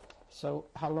 So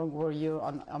how long were you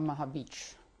on Omaha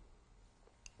Beach?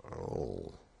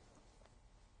 Oh,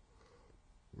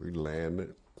 we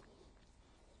landed.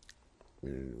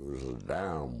 It was a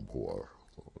downpour.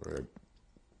 We had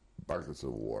buckets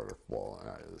of water falling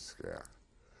out of the sky.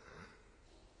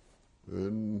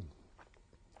 And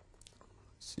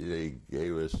see, they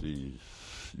gave us these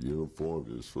uniforms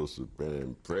that were supposed to have been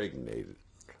impregnated.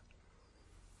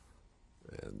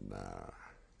 And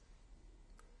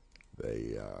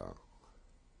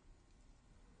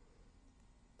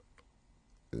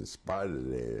in spite of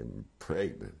the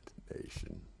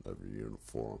impregnation of the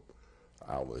uniform,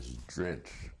 I was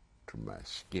drenched to my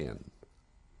skin.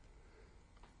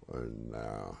 And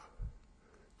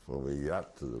when we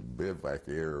got to the bivouac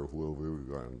area where we were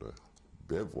going to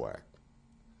bivouac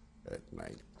at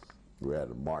night, we had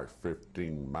to march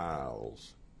 15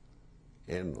 miles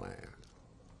inland.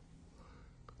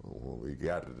 When we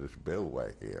got to this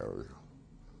bivouac area,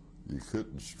 you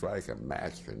couldn't strike a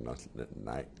match or nothing at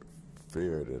night,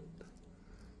 feared that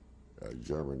a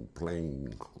German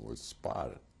plane was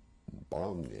spotted and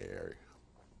bombed the area,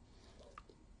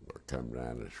 or come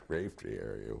down and scrape the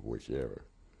area, whichever.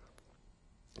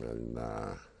 And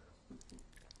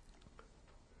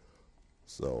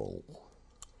so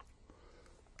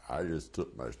I just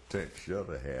took my tent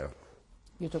shelter half.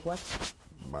 You took what?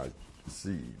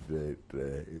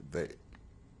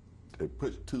 They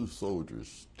put two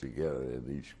soldiers together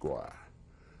in each squad,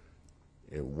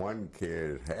 and one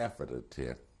carried half of the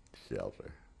tent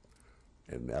shelter,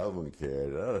 and the other one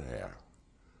carried the other half.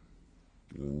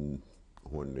 And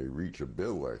when they reach a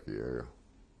bivouac area,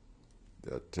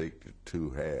 they'll take the two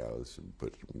halves and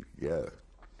put them together.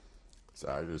 So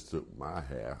I just took my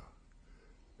half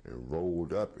and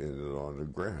rolled up in it on the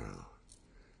ground,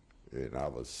 and I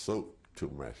was soaked to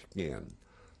my skin.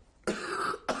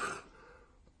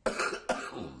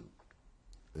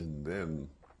 And then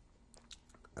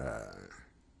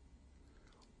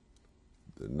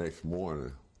the next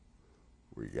morning,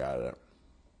 we got up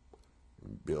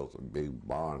and built a big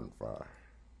bonfire,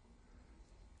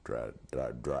 tried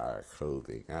to dry our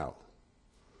clothing out.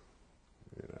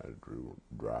 And I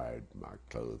dried my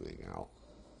clothing out.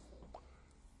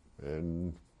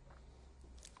 And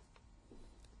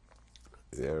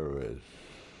there was,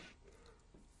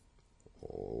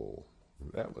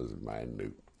 that was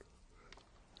minute,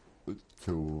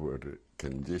 to the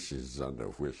conditions under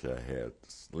which I had to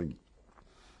sleep.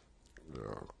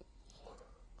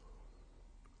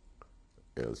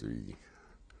 As we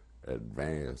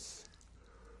advanced,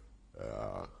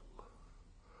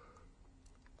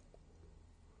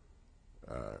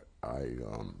 I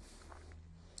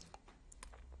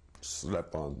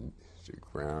slept on the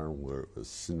ground where it was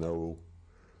snow,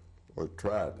 or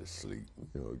tried to sleep,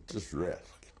 just rest.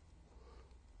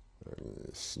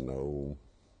 Snow,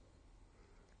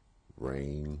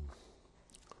 rain,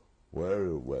 whatever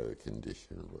the weather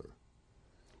conditions were.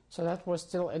 So that was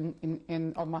still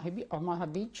in Omaha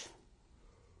Beach?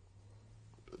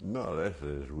 No, that's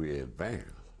as we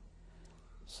advanced.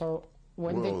 So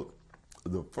when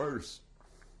the first,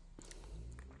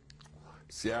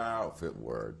 our outfit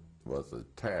was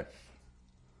attached.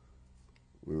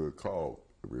 We were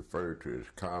referred to as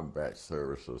combat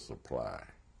service or supply.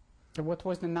 What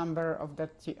was the number of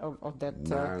that?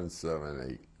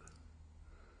 978.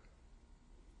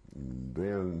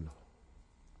 Then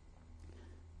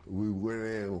we went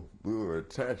in. We were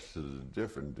attached to the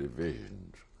different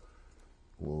divisions.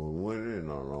 When we went in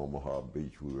on Omaha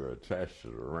Beach, we were attached to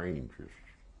the Rangers.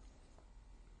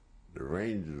 The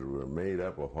Rangers were made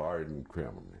up of hardened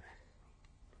criminals,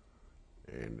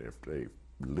 and if they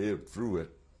lived through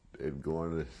it, they'd go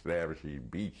and establish these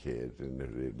beachheads, and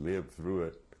if they lived through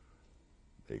it,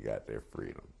 they got their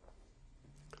freedom.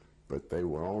 But they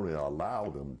would only allow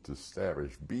them to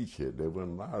establish beachhead. They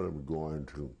wouldn't allow them to go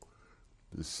into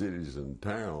the cities and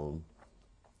towns,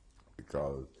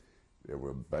 because there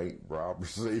were bank robbers,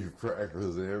 safe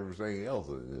crackers, and everything else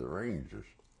in the Rangers.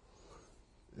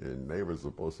 And they were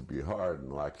supposed to be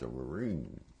hardened like a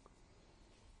Marine.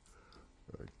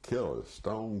 Killers,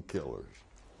 stone killers.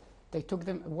 They took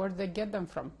them, where did they get them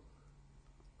from?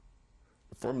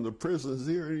 From the prisons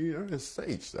here in the United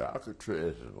States, the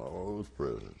Alcatraz and all those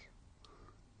prisons.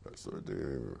 That's what they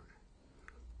were.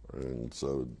 And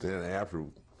so then after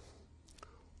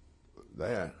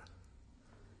that,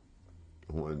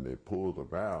 when they pulled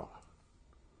them out,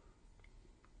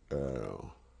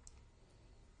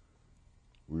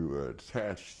 we were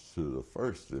attached to the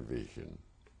 1st Division.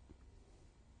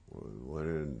 We went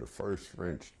in the first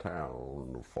French town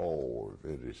on the fall of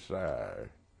any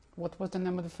side. What was the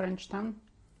name of the French town?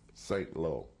 St.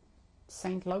 Lo.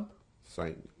 St. Lo?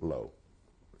 St. Lo.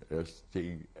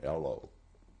 S-T-L-O.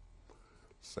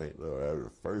 St. Lo. That was the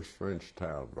first French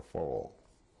town to fall.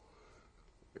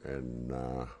 And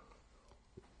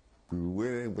we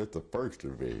went in with the 1st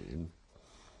Division,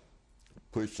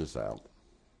 pushed us out.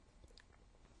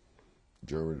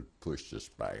 Germans pushed us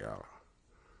back out.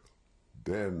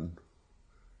 Then,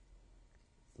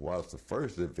 whilst the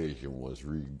 1st Division was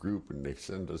regrouping, they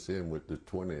sent us in with the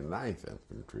 29th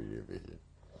Infantry Division.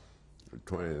 The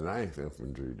 29th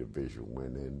Infantry Division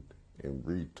went in and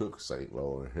retook St.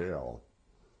 Lo and Hell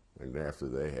And after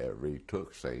they had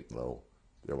retook St. Lo,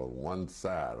 there was one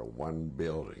side of one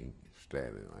building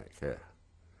standing like that.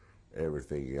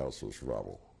 Everything else was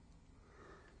rubble.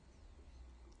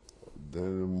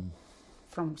 Then,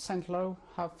 from St. Lo,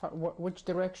 how far, which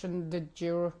direction did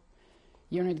your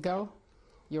unit go?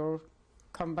 Your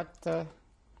combat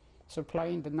supply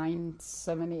in the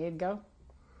 978 go?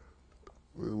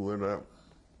 we went up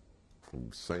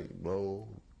from St. Lo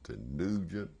to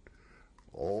Nugent,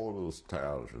 all those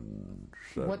towns in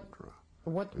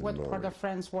What part of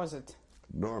France was it?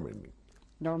 Normandy.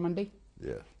 Normandy?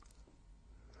 Yes.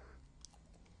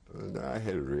 And I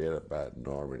had read about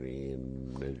Normandy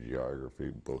in the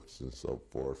geography books and so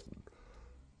forth. And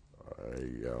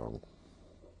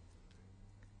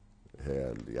I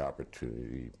had the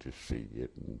opportunity to see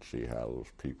it and see how those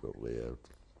people lived.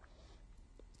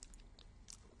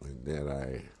 And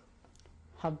then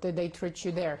How did they treat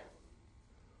you there?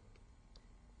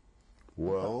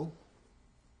 Well,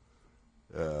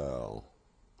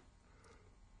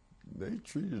 they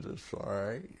treated us all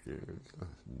right. It was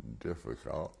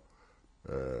difficult.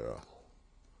 But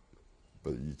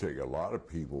you take a lot of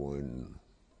people in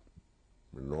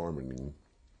Normandy,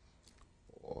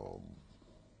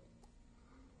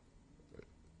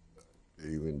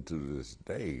 even to this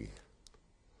day,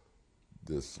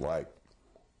 dislike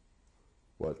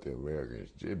what the Americans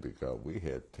did, because we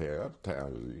had to tear up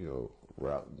towns,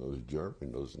 routing those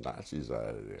Germans, those Nazis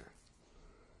out of there.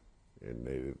 And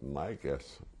they didn't like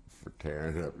us for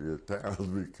tearing up your towns,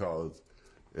 because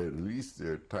at least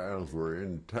their towns were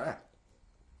intact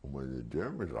when the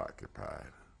Germans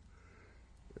occupied.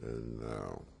 And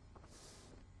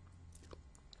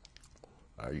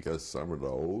I guess some of the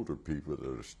older people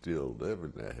that are still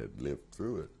living that had lived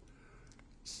through it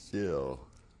still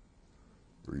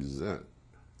resent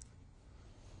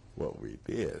what we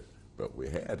did, but we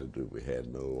had to do. We had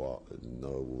no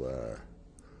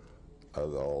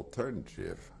other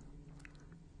alternative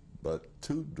but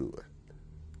to do it.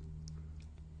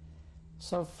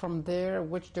 So from there,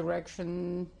 which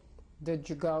direction did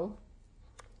you go?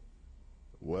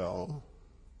 Well,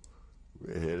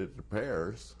 we headed to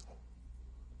Paris.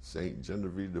 St.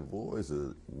 Genevieve de Bois,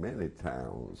 many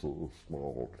towns, little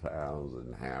small towns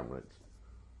and hamlets.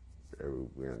 There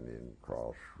we went in,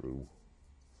 crossed through.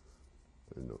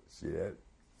 And see that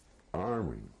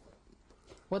army.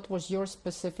 What was your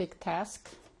specific task?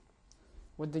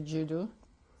 What did you do?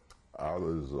 I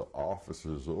was an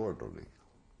officer's orderly,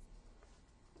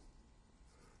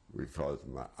 because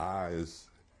my eyes,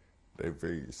 they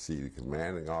figured, see, the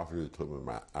commanding officer told me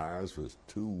my eyes was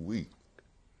too weak,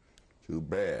 too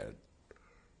bad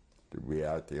to be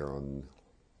out there on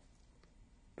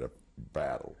the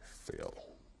battlefield.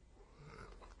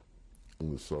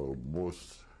 And so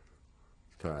most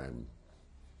time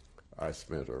I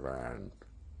spent around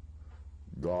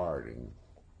guarding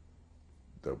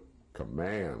the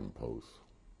command post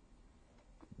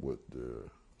with the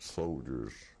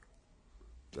soldiers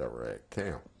that were at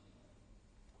camp,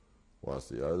 whilst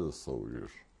the other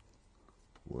soldiers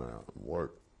went out and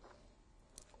worked.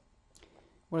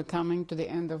 We're coming to the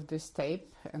end of this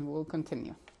tape, and we'll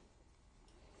continue.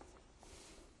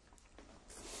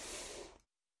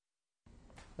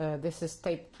 This is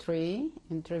tape 3,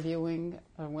 interviewing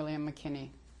William McKinney.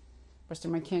 Mr.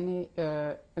 McKinney,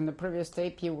 in the previous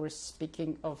tape you were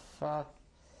speaking of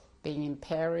being in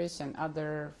Paris and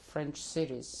other French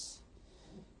cities.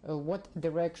 What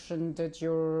direction did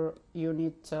your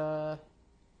unit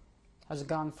has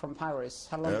gone from Paris?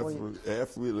 How long were you?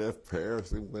 After we left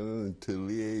Paris, we went into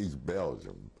Liège,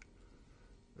 Belgium.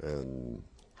 And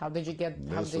how did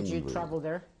you travel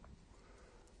there?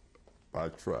 By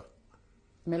truck.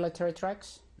 Military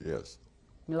trucks? Yes.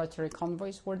 Military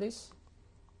convoys were these?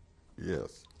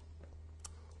 Yes.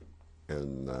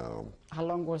 And how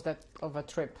long was that of a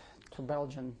trip to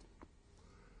Belgium?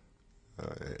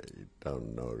 I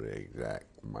don't know the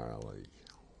exact mileage.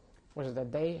 Was it a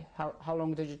day? How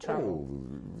long did you travel?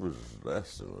 Oh, it was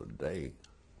less than a day.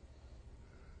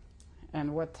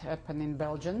 And what happened in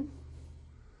Belgium?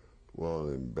 Well,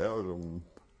 in Belgium,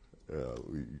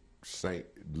 St.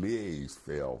 Liège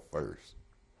fell first.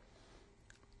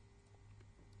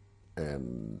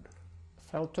 And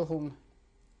fell to whom?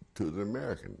 To the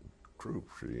American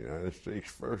troops, the United States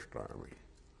First Army.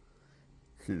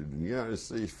 The United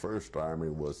States First Army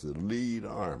was the lead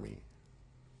army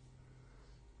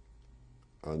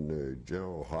under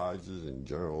General Hodges and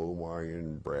General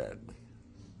Omarion Bradley.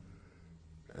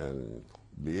 And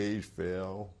Liège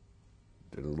fell,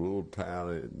 then a little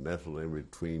town nestled in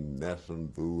between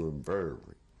Nessenvaux and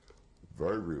Verviers.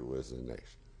 Verviers was the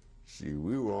next. See,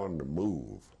 we were on the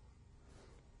move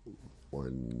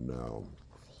when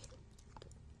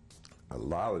a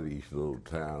lot of these little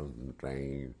towns and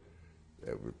things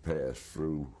that we passed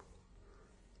through,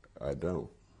 I don't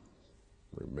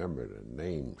remember the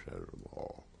names of them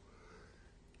all.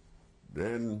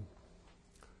 Then,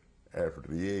 after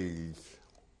the age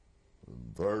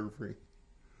of Burberry,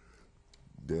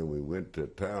 then we went to a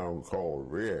town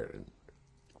called Reardon.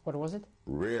 What was it?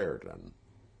 Reardon.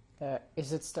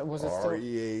 Was it still?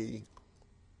 Reardon.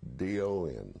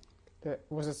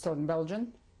 Was it still in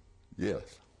Belgium?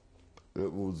 Yes,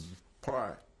 it was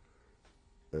part.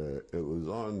 It was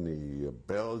on the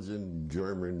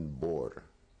Belgian-German border,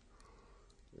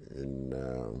 and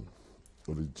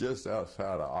it was just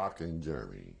outside of Aachen,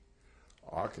 Germany.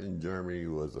 Aachen, Germany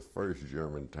was the first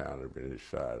German town to be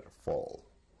decided to fall.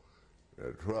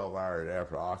 12 hours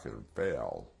after Aachen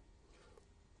fell,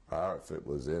 our outfit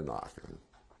was in Aachen.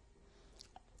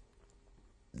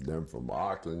 Then from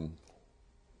Aachen,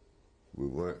 we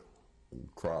went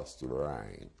and crossed the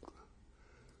Rhine.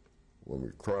 When we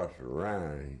crossed the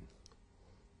Rhine,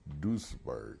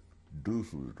 Duisburg,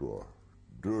 Dusseldorf,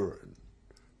 Düren,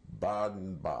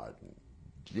 Baden-Baden,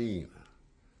 Jena,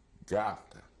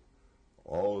 Gotha,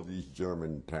 all these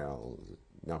German towns,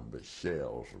 number of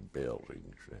shells of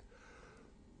buildings,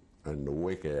 and the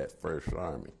wake of that First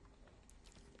Army.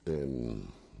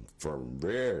 And from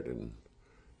Reardon,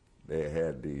 they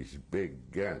had these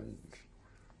big guns,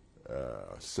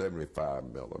 75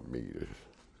 millimeters,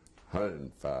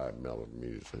 105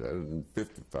 millimeters,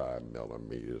 155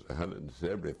 millimeters,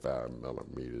 175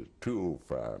 millimeters,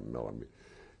 205 millimeters.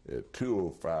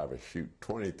 205 would shoot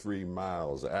 23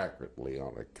 miles accurately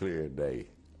on a clear day.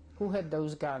 Who had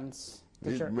those guns?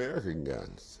 These American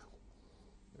guns.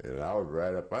 And I was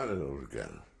right up under those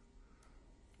guns.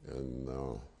 And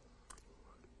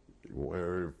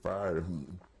where they fired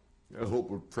them, I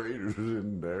hope a craters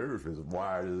in there as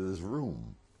wide as this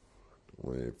room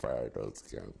when they fired those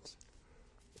guns.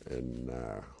 And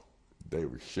they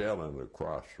were shelling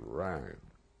across the Rhine.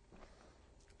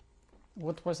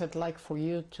 What was it like for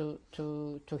you to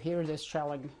hear this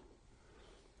shelling?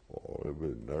 Oh, it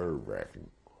was nerve-wracking.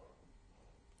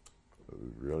 It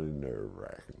was really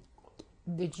nerve-wracking.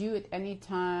 Did you at any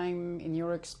time in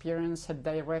your experience have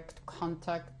direct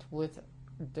contact with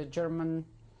the German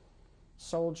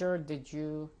soldier? Did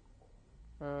you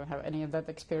have any of that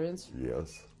experience?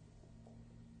 Yes.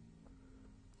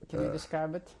 Can you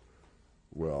describe it?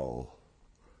 Well,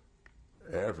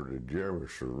 after the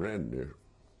Germans surrendered,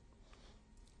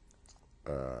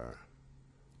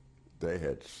 they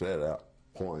had set up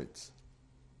points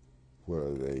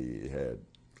where they had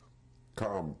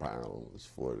compounds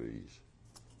for these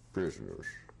prisoners,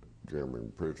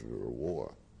 German prisoner of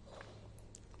war.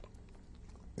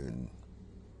 And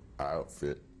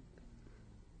outfit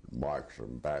marched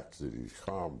them back to these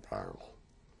compounds.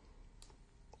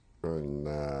 And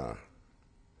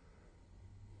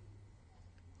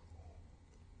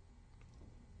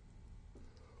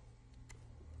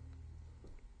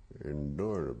and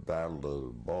during the Battle of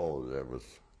the Bulge, that was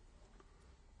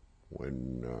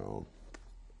when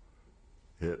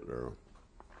Hitler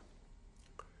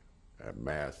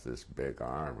amassed this big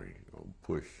army and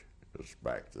push us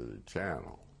back to the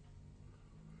Channel.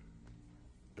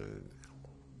 And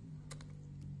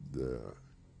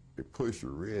they pushed the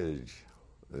ridge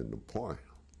and the point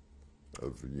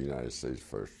of the United States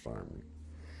First Army.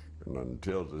 And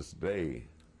until this day,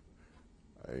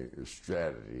 a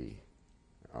strategy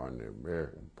on the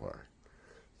American part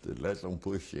to let them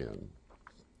push in.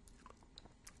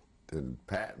 Then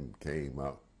Patton came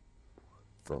up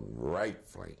from the right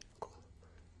flank.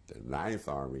 The Ninth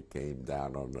Army came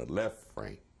down on the left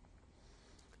flank,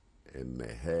 and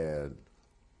they had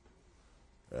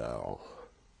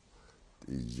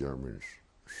these Germans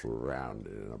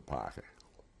surrounded in a pocket,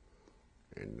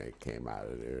 and they came out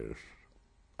of there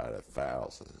at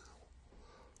 1,000.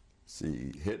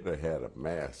 See, Hitler had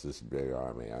amassed this big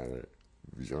army under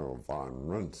General von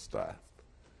Rundstedt,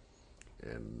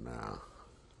 and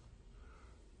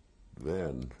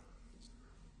then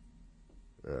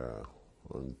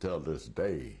until this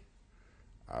day,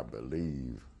 I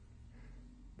believe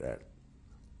that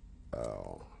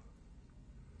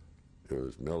there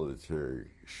was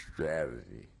military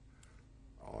strategy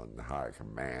on the high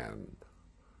command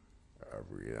of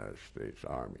the United States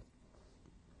Army.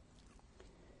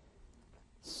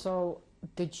 So,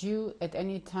 did you, at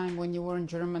any time when you were in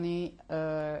Germany,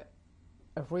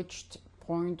 reached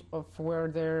point of where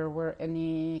there were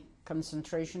any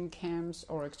concentration camps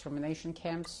or extermination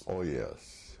camps? Oh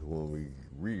yes, when we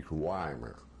reached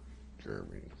Weimar,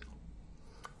 Germany,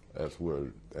 that's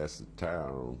the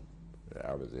town that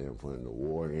I was in when the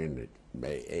war ended,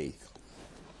 May 8th.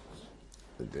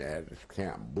 They had this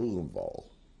Camp Bougainville.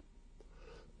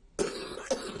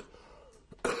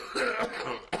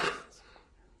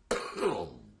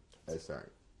 That's right.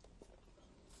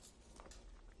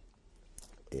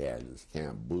 Yeah, this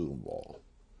Camp Bougainville,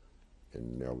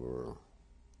 and there were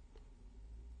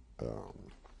well,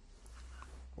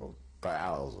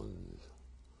 thousands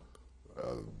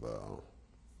of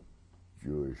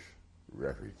Jewish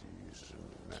refugees.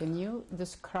 Can you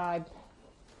describe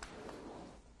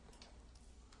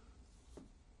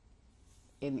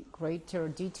in greater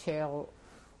detail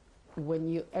when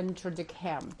you entered the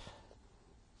camp?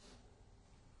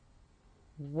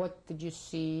 What did you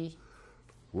see?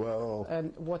 Well,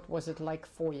 and what was it like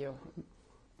for you?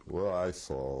 Well, I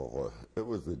saw, it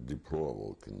was a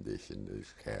deplorable condition,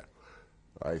 this camp.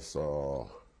 I saw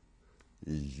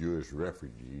these Jewish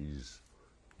refugees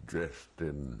dressed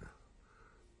in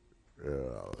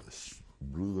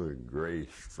blue and gray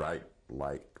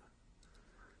striped-like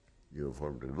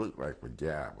uniforms. They looked like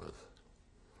pajamas.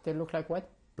 They look like what?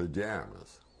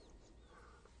 Pajamas.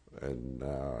 And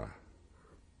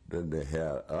then they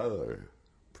had other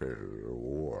prisoners of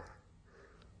war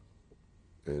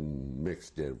and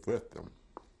mixed in with them.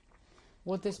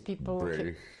 What these people...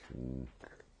 British and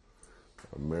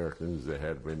Americans that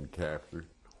had been captured.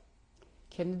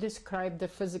 Can you describe the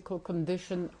physical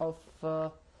condition of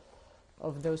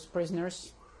those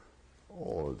prisoners?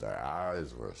 Oh, their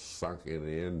eyes were sunken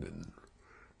in and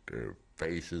their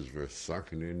faces were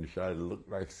sunken inside. It looked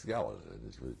like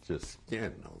skeletons with just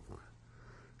skin over.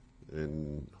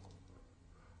 And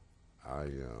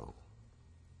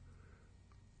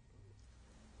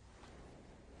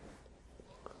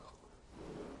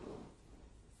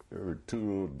there were two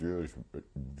little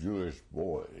Jewish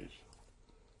boys.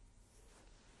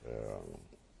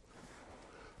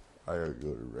 I gotta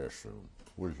go to the restroom.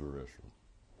 Where's the restroom?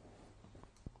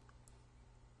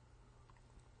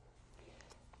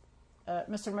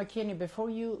 Mr. McKinney, before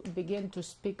you begin to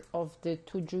speak of the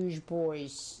two Jewish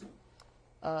boys,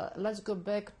 let's go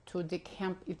back to the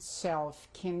camp itself.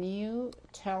 Can you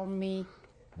tell me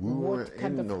we weren't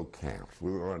in no camps.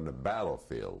 We were on the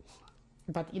battlefields.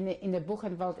 But in the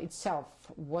Buchenwald itself,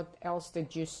 what else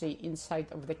did you see inside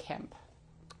of the camp?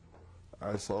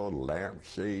 I saw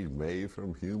lampshades made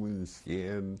from human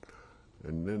skin,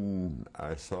 and then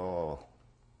I saw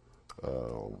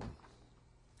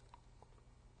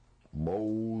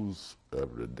molds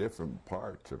of the different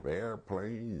parts of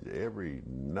airplanes, every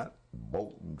nut,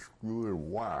 bolt, and screw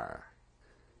and wire.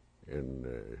 And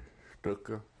the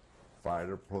Stuka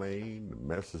fighter plane, the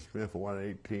Messerschmitt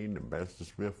 118, the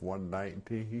Messerschmitt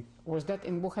 119. Was that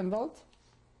in Buchenwald?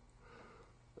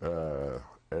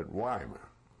 At Weimar,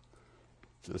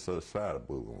 just outside of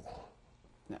Buchenwald.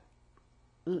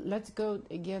 Let's go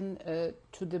again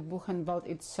to the Buchenwald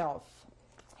itself.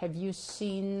 Have you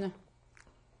seen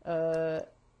dead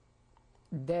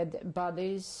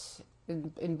bodies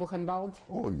in Buchenwald?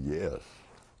 Oh, yes.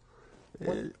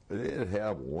 They'd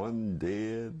have one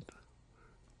dead,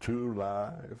 two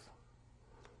alive,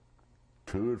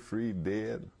 2 or 3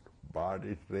 dead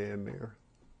bodies laying there.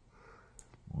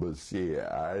 But see,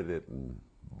 I didn't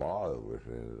bother with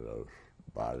any of those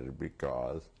bodies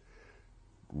because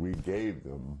we gave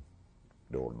them,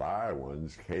 the live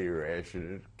ones,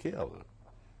 K-ration to kill them.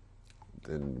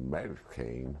 Then the medics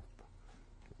came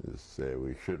and said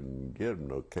we shouldn't give them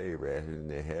no K-ration.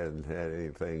 They hadn't had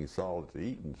anything solid to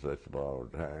eat in such a long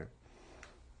time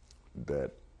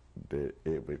that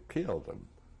it would kill them.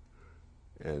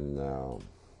 And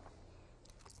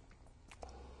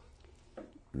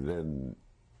then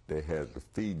they had to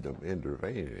feed them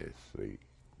intravenously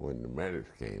when the medics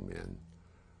came in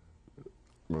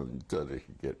until they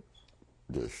could get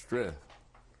their strength,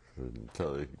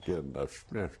 until they could get enough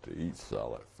strength to eat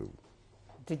solid food.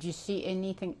 Did you see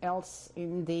anything else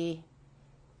in the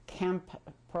camp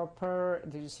proper?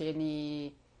 Did you see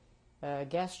any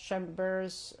gas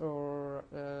chambers, or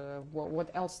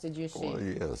what else did you see? Well,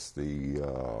 yes,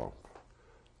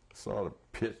 saw the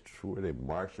pits where they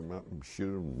march them up and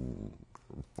shoot them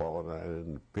and fall down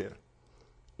in the pit.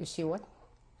 You see what?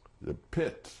 The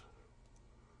pits.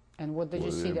 And what did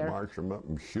you see there? They march them up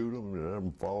and shoot them and let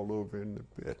them fall over in the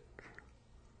pit.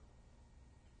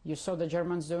 You saw the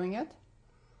Germans doing it?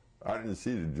 I didn't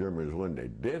see the Germans when they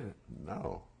did it,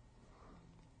 no.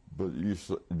 But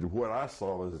what I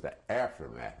saw was the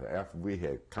aftermath, after we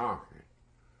had conquered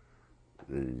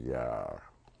the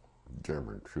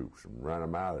German troops and run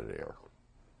them out of there.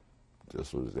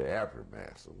 This was the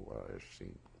aftermath of what I've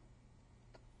seen.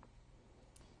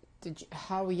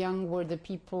 How young were the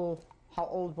people, how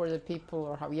old were the people,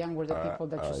 or how young were the people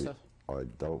that you saw? I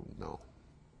don't know.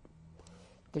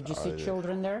 Did you see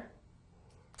children there?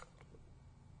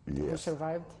 who Yes.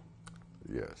 survived?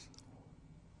 Yes.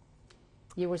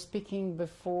 You were speaking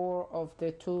before of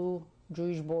the two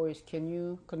Jewish boys. Can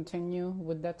you continue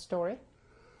with that story?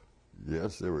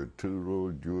 Yes, there were two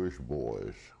little Jewish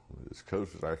boys. As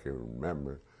close as I can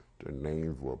remember, their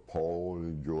names were Paul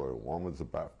and Jordan. One was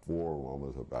about 4, one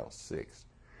was about 6.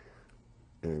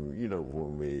 And you know,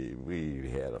 when we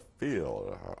had a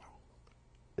field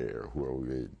there where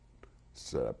we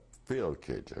set up a field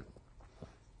kitchen,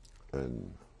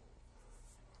 and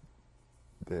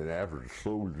then after the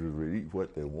soldiers would eat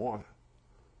what they wanted,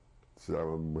 some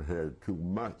of them had too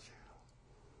much.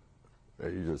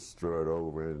 They just throw it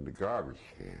over in the garbage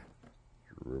can,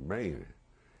 remaining.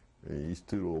 And these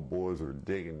two little boys were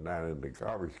digging down in the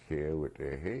garbage can with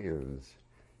their hands,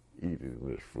 eating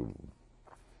this food.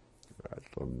 I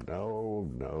told them, no,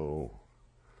 no.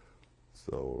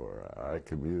 So I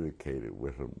communicated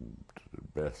with them to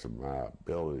the best of my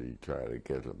ability, try to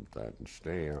get them to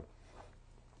understand.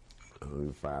 And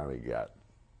we finally got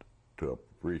to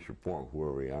reach a point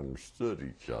where we understood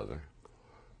each other.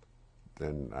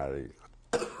 Then I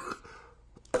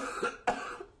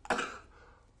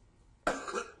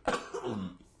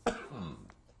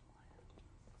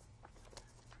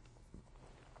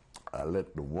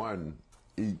let the one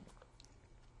eat.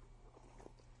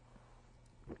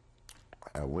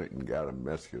 I went and got a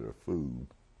message of food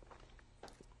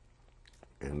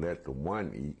and let the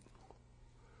one eat.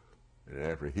 And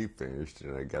after he finished,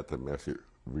 and I got the message,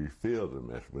 refilled the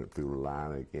message, went through the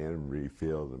line again,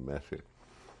 refilled the message,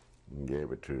 and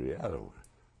gave it to the other one.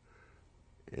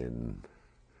 And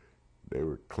they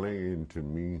were clinging to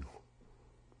me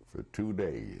for 2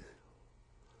 days.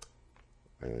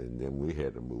 And then we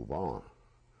had to move on.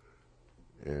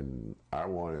 And I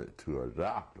wanted to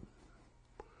adopt them.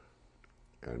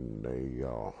 And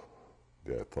the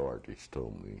authorities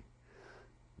told me,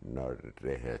 you know, that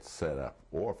they had set up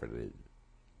orphanages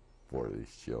for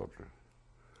these children.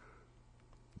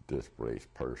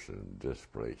 Displaced person,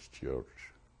 displaced children.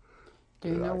 Do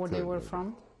you know where they were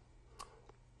from?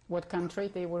 What country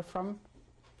they were from?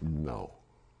 No.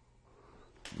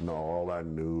 No, all I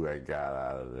knew I got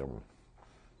out of them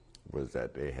was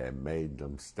that they had made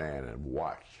them stand and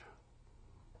watch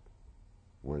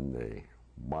when they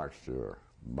marched their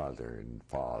mother and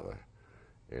father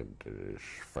into this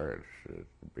furnace to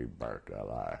be burnt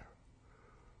alive.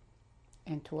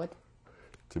 Into what?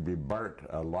 To be burnt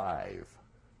alive.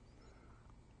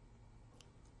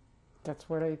 That's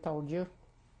what I told you?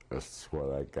 That's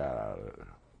what I got out of it.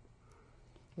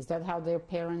 Is that how their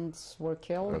parents were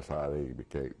killed? That's how they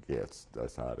became, yes,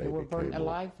 that's how they were became burnt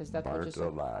alive? Is that what you burnt said?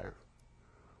 alive.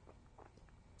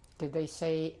 Did they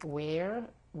say where?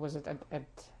 Was it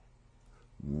at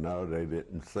No, they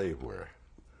didn't say where.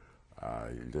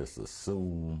 You just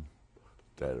assume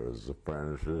that it was the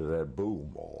premises at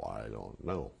Boomall. I don't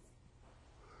know.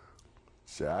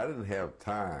 See, I didn't have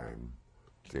time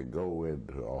to go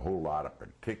into a whole lot of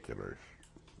particulars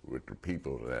with the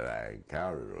people that I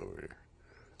encountered over there.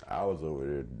 I was over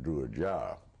there to do a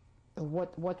job.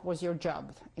 what was your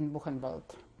job in Buchenwald?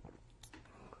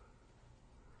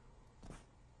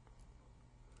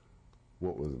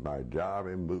 What was my job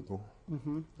in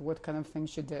Buchenwald? What kind of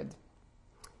things you did?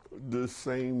 The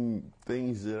same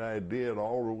things that I did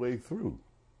all the way through.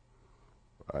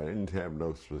 I didn't have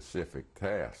no specific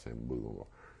tasks in Buchenwald.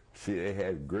 See, they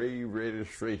had grave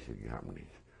registration companies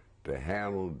to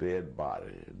handle dead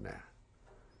bodies and that.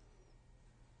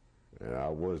 And I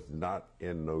was not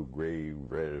in no grave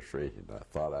registration. I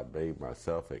thought I made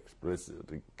myself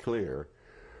explicitly clear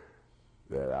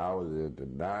that I was in the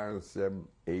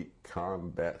 978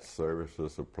 Combat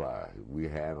Services Supply. We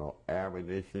handle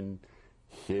ammunition,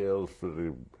 shells for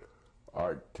the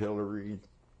artillery,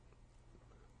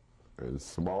 and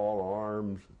small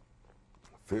arms,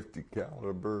 50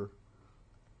 caliber,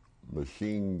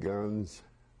 machine guns,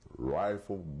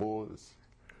 rifle bullets,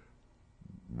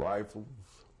 rifles,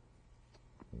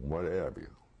 what have you.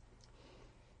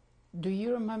 Do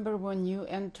you remember when you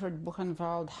entered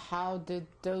Buchenwald, how did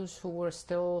those who were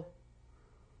still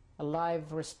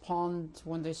alive respond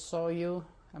when they saw you,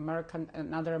 American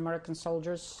and other American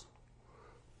soldiers?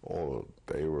 Oh,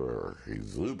 they were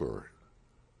exuberant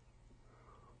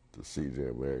to see the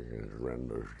Americans run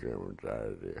those Germans out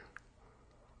of there.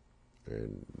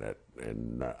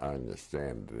 And I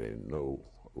understand that they no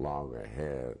longer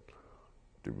had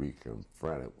to be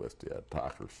confronted with the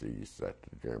autocracies that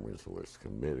the Germans was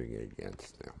committing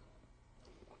against them.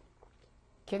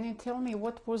 Can you tell me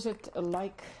what was it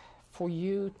like for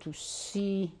you to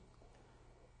see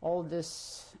all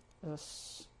this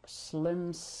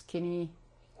slim, skinny,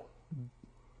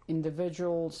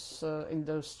 individuals in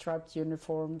those striped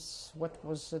uniforms. What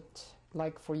was it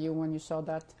like for you when you saw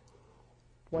that?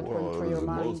 What went through your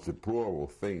mind? It was the most deplorable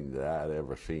thing that I'd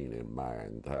ever seen in my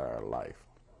entire life.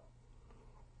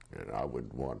 And I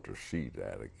wouldn't want to see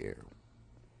that again.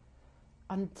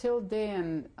 Until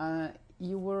then,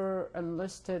 you were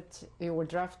enlisted, you were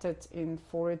drafted in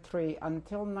 43.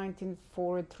 Until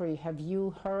 1943, have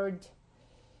you heard,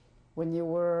 when you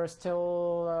were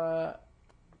still,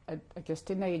 I guess,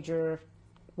 teenager,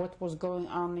 what was going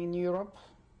on in Europe?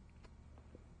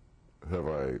 Have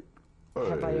I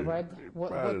read?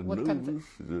 What kind of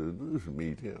the news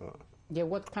media? Yeah,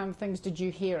 what kind of things did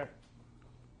you hear?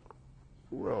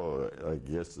 Well, I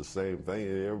guess the same thing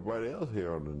that everybody else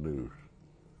hear on the news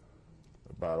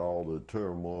about all the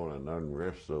turmoil and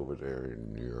unrest over there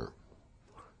in Europe.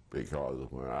 Because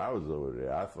when I was over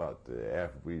there, I thought that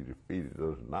after we defeated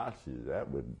those Nazis, that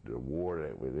would the war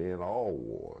that would end all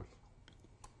wars.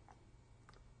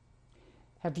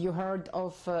 Have you heard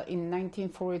of, in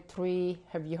 1943,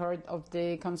 have you heard of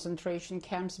the concentration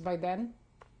camps by then?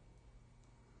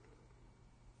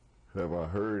 Have I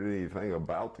heard anything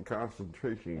about the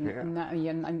concentration camp?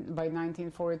 By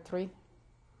 1943?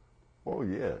 Oh,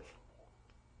 yes.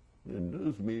 In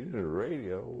news media, and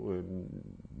radio,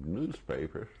 and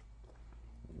newspapers,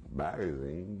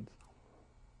 magazines.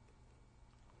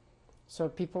 So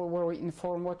people were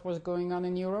informed what was going on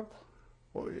in Europe?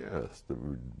 Oh, yes, the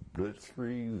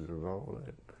blitzkriegs and all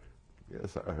that.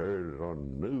 Yes, I heard it on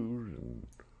the news and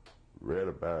read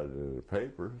about it in the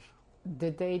papers.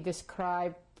 Did they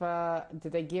describe,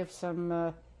 did they give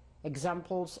some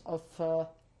examples of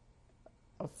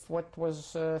what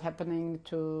was happening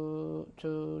to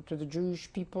the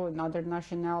Jewish people and other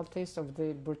nationalities, of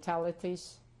the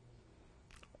brutalities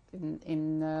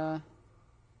in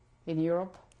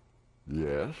Europe?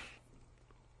 Yes.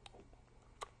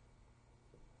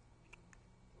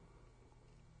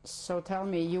 So tell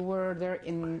me, you were there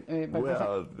in...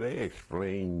 well, they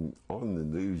explain on the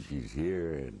news you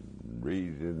hear and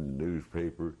read in the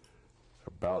newspaper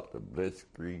about the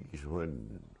blitzkriegs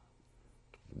when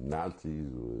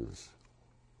Nazis was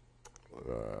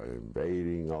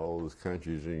invading all those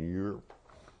countries in Europe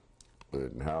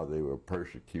and how they were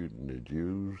persecuting the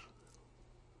Jews.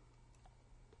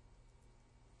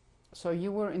 So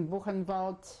you were in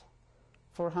Buchenwald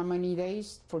for how many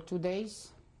days? For 2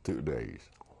 days? 2 days.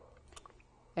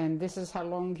 And this is how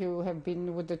long you have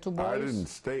been with the two boys? I didn't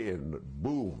stay in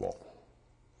Buchenwald.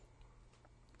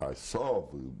 I saw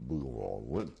Buchenwald,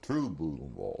 went through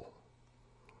Buchenwald.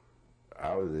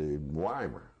 I was in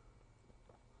Weimar.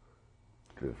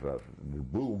 The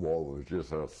Buchenwald was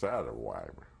just outside of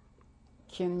Weimar.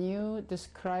 Can you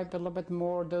describe a little bit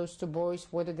more those two boys?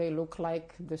 What did they look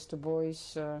like, these two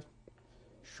boys?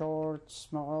 Short,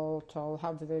 small, tall?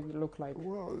 How did they look like?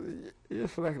 Well,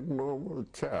 it's like a normal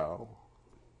child.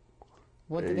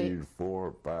 What did Age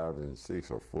 4, 5, and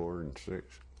 6, or 4 and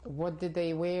 6. What did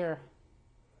they wear?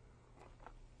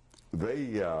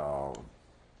 They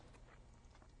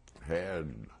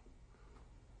had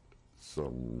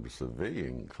some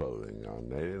civilian clothing on.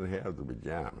 They didn't have the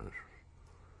pajamas.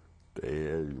 They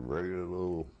had a regular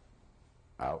little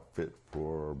outfit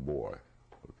for a boy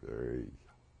of their age.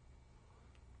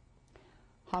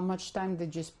 How much time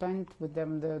did you spend with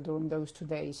them during those 2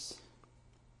 days?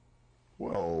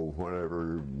 Well,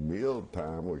 whenever meal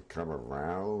time would come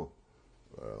around,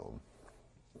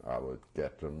 I would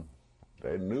get them.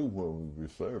 They knew when we were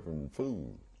serving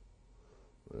food.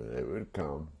 They would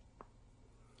come,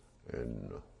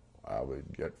 and I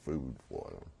would get food for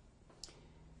them.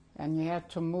 And you had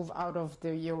to move out of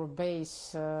your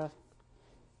base.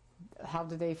 How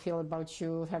did they feel about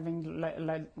you having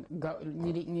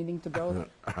needing to go?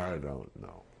 I don't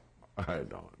know. I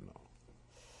don't know.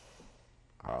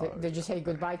 Did you say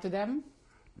goodbye to them?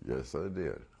 Yes, I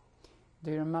did.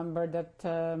 Do you remember that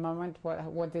moment?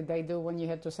 What did they do when you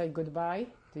had to say goodbye?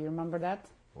 Do you remember that?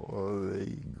 Well, they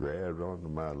grabbed onto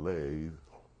my legs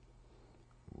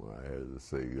when I had to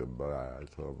say goodbye. I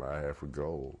told them I have to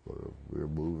go, but we're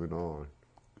moving on.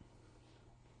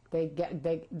 They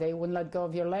wouldn't let go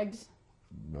of your legs?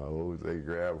 No, they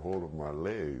grabbed hold of my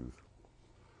legs.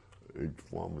 Each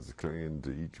one was clinging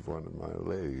to each one of my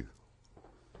legs.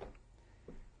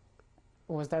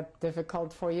 Was that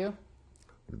difficult for you?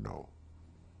 No.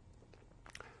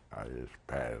 I just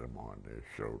patted them on their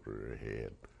shoulder, their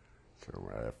head, so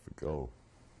I have to go.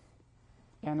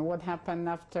 And what happened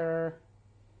after?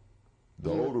 The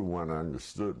older one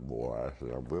understood more. I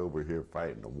said, I'm over here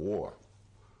fighting the war.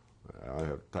 I don't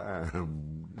have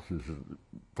time to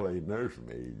play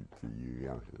nursemaid to you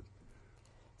youngsters.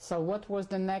 So what was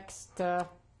the next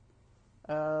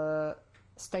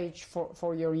stage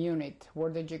for your unit? Where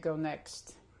did you go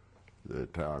next? The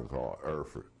town called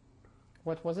Erfurt.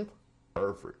 What was it?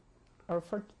 Erfurt.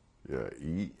 Erfurt? Yeah,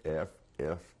 E-F-F-E-R-T.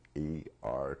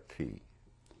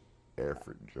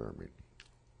 Erfurt, Germany.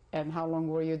 And how long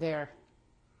were you there?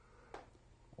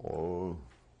 Oh,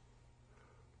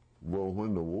 well,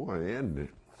 when the war ended,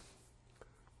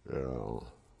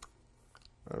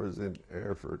 I was in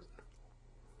Erfurt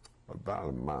about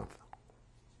a month.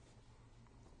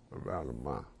 About a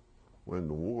month. When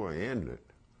the war ended,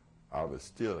 I was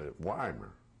still at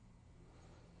Weimar.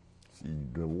 See,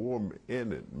 the war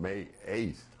ended May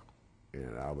 8th,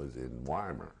 and I was in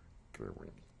Weimar,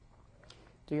 Germany.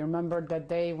 Do you remember that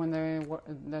day when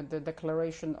the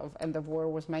declaration of end of war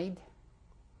was made?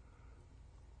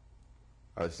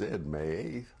 I said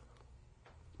May 8th.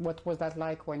 What was that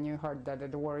like when you heard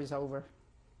that the war is over?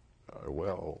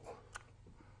 Well,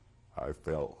 I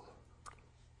felt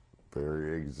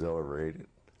very exhilarated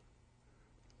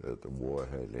that the war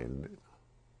had ended.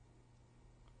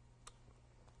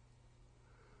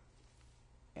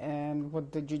 And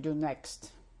what did you do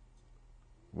next?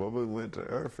 Well, we went to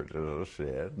Erfurt, as I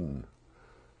said, and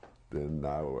then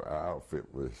our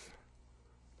outfit was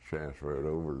transferred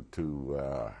over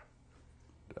to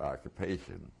the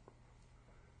occupation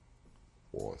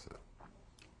forces.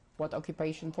 What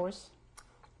occupation force?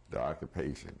 The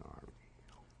occupation army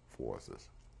forces.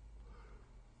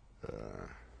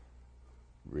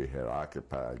 We had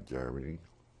occupied Germany,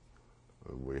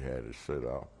 and we had to set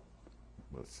up,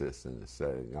 assist in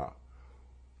setting up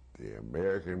the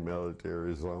American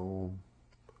military zone.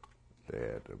 They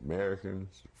had the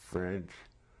Americans, the French,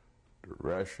 the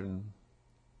Russian,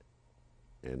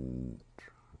 and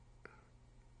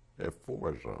their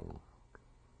four zones.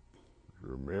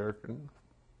 The American,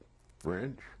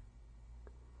 French,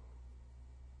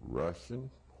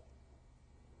 Russian,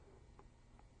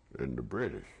 and the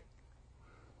British.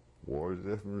 War is a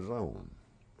different zone.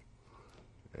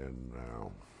 And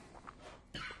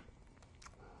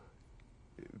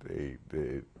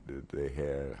they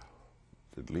had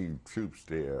to leave troops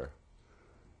there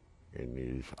in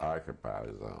these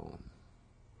occupied zones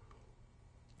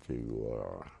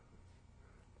to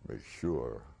make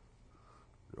sure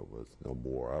there was no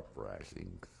more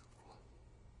uprisings.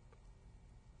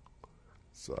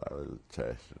 So I was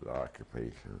attached to the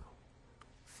occupation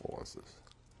forces.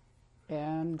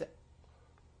 And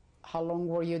how long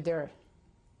were you there?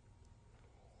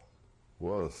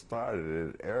 Well, it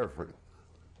started at Erfurt,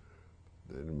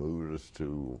 then moved us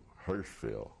to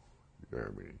Hirschfeld,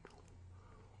 Germany.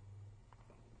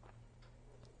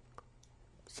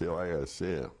 See, like I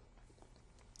said,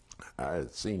 I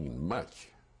had seen much.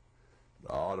 The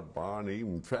Autobahn,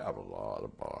 even traveled the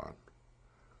Autobahn.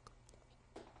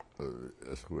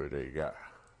 That's where they got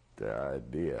the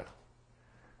idea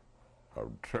of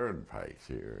turnpikes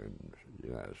here in the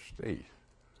United States.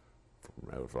 From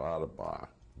those Autobahn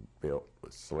built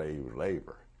with slave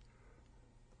labor.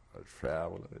 I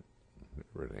traveled it and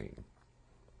everything.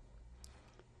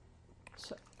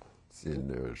 So,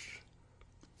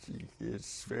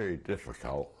 it's very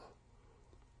difficult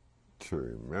to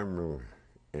remember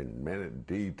in minute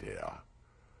detail.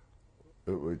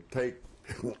 It would take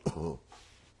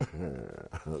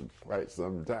quite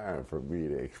some time for me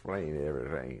to explain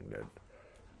everything that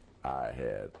I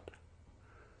had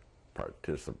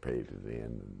participated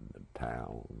in the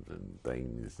towns and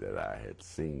things that I had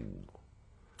seen.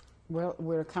 well,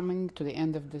 we're coming to the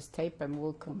end of this tape and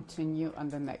we'll continue on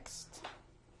the next.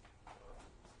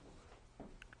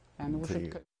 And we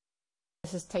should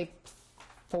this is tape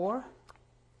 4,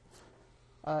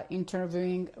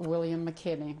 interviewing William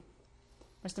McKinney.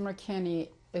 Mr. McKinney,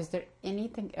 is there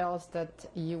anything else that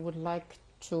you would like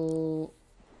to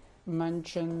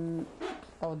mention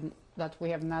on, that we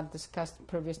have not discussed in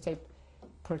previous tape,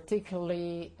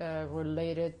 particularly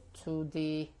related to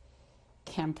the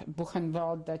Camp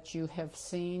Buchenwald that you have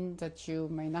seen, that you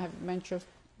may not have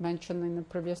mentioned in the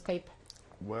previous tape?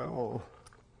 Well,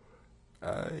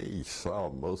 I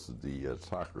saw most of the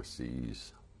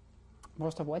autocracies.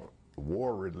 Most of what?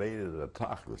 War-related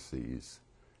autocracies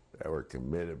that were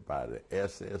committed by the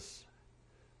SS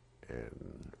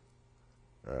and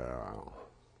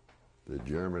the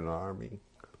German army,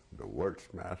 the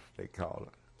Werksmacht they call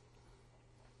it.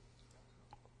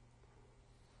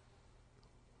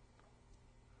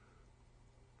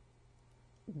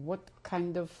 What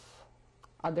kind of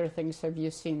other things have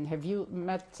you seen? Have you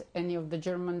met any of the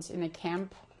Germans in a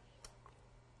camp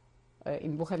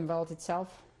in Buchenwald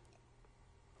itself?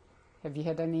 Have you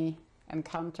had any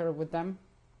encounter with them?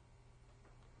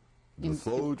 The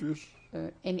soldiers?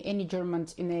 Any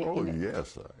Germans in a... Oh,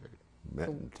 yes, I met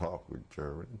and talked with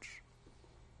Germans.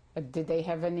 Did they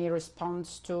have any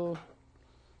response to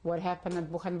what happened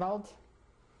at Buchenwald?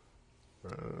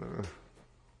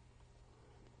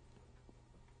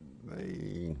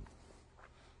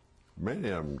 Many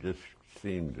of them just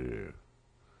seemed to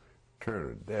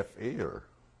turn a deaf ear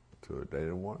to it. They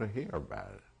didn't want to hear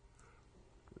about it.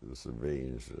 The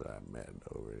civilians that I met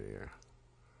over there.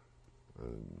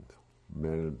 And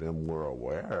many of them were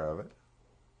aware of it.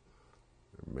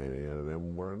 And many of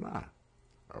them were not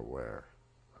aware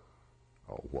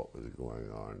of what was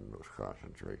going on in those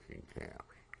concentration camps.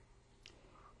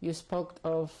 You spoke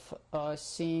of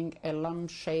seeing a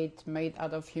lampshade made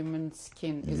out of human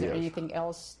skin. Is there Yes. anything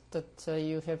else that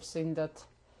you have seen that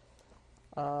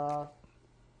kind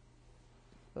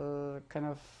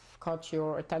of caught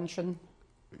your attention?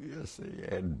 Yes, they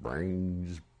had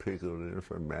brains pickled in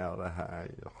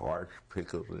formaldehyde, hearts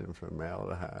pickled in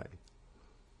formaldehyde,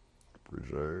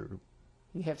 preserved.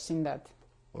 You have seen that.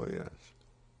 Oh, yes.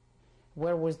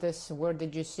 Where was this? Where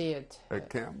did you see it? At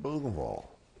Camp Buchenwald.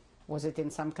 Was it in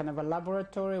some kind of a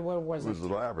laboratory? Where was It it? was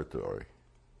a laboratory.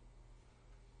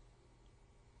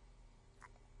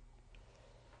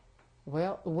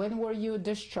 Well, when were you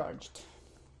discharged?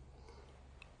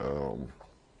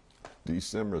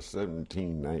 December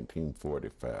 17,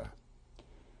 1945.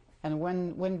 And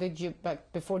when did you,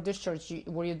 before discharge,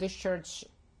 were you discharged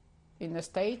in the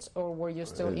States or were you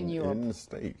still in Europe? In the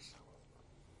States.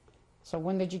 So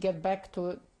when did you get back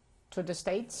to the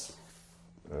States?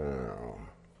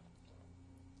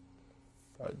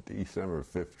 December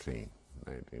 15,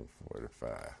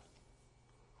 1945.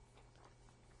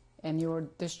 And you were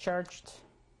discharged?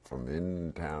 From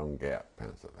In-Town Gap,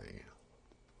 Pennsylvania.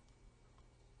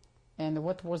 And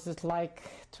what was it like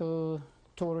to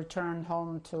return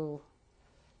home to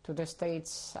the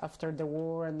States after the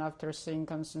war and after seeing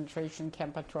concentration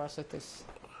camp atrocities?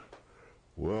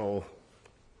 Well,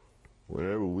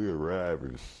 whenever we arrived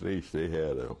in the States, they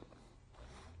had a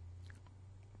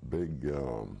big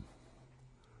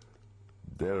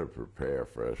dinner prepared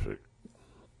for us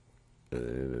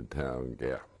in the town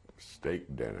gap,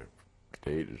 steak dinner,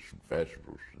 potatoes,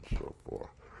 vegetables, and so forth.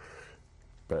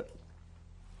 But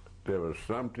there was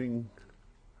something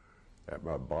that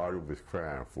my body was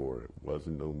crying for. It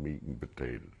wasn't no meat and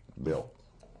potatoes, milk.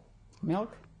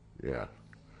 Milk? Yeah.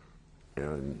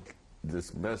 And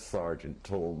this mess sergeant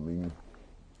told me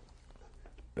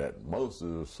that most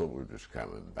of the soldiers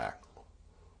coming back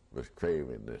was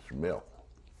craving this milk,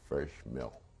 fresh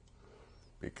milk,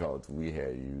 because we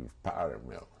had used powdered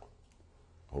milk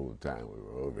the whole time we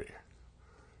were over there.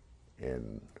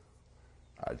 And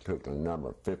I took a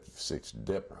number 56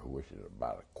 dipper, which is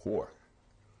about a quart,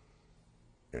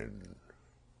 and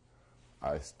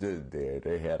I stood there.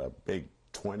 They had a big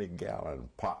 20-gallon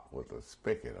pot with a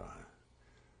spigot on it,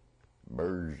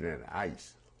 merged in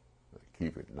ice to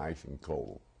keep it nice and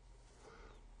cold.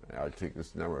 And I took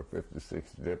this number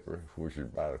 56 dipper, which is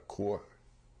about a quart,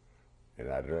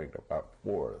 and I drank about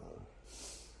 4 of them.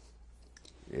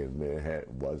 And there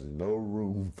wasn't no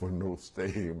room for no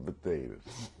steak and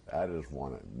potatoes. I just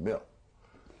wanted milk.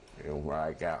 And when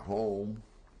I got home,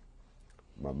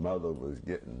 my mother was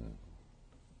getting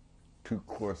 2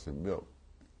 quarts of milk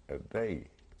a day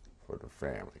for the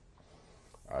family.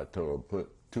 I told her,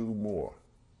 put 2 more.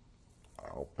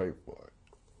 I'll pay for it.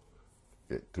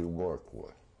 Get 2 more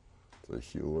quarts. So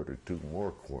she ordered 2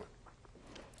 more quarts.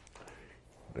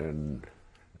 Then,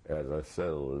 as I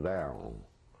settled down,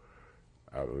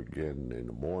 I was getting, in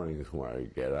the mornings when I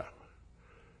get up,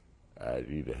 I'd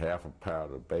eat a half a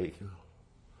pound of bacon,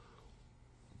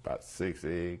 about 6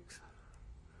 eggs,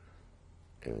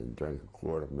 and drink a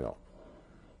quart of milk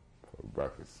for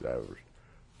breakfast. That was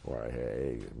where I had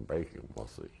eggs and bacon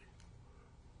mostly.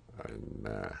 And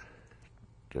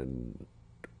then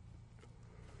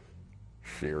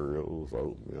cereals,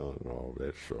 oatmeal, and all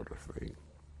that sort of thing.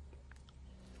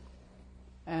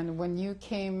 And when you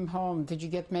came home, did you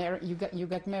get married? You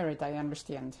got married, I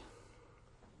understand.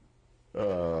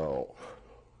 Let's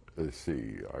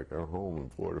see, I got home in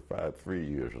 45, 3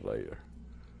 years later.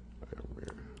 I got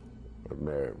married. I was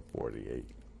married in 48,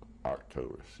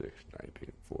 October 6,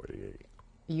 1948.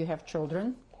 You have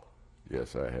children?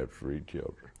 Yes, I have 3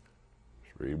 children,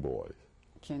 3 boys.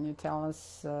 Can you tell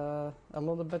us a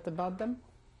little bit about them?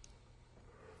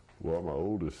 Well, my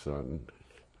oldest son,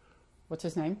 What's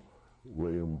his name?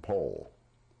 William Paul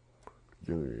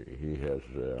Jr., he has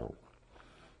a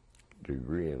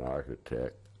degree in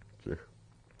architecture.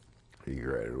 He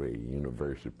graduated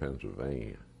University of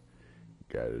Pennsylvania,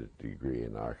 got his degree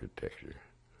in architecture.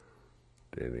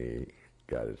 Then he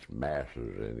got his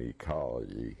master's in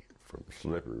ecology from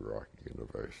Slippery Rock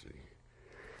University.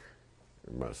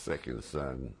 And my second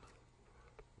son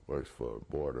works for the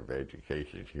Board of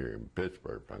Education here in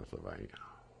Pittsburgh, Pennsylvania.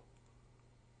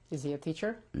 Is he a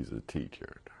teacher? He's a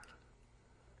teacher.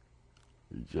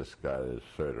 He just got his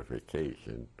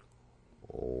certification,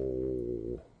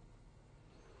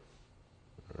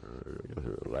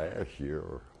 last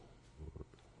year.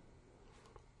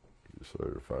 He's a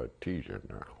certified teacher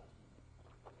now.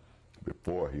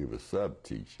 Before he was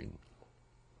sub-teaching.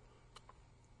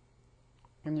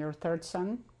 And your third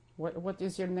son? What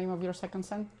is your name of your second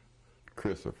son?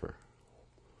 Christopher.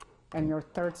 And your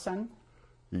third son?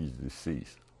 He's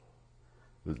deceased.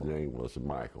 His name was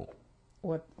Michael.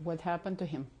 What happened to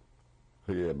him?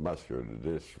 He had muscular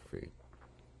dystrophy.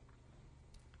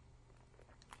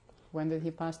 When did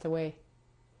he pass away?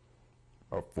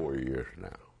 4 years now.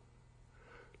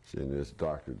 See, this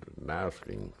Dr.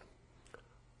 Danowski,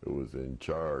 who was in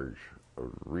charge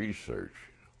of research,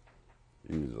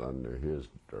 he was under his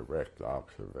direct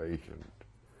observation.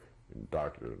 And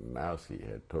Dr. Danowski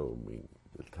had told me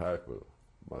the type of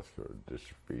muscular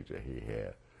dystrophy that he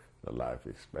had, the life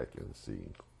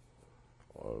expectancy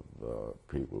of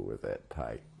people with that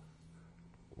type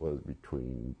was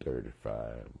between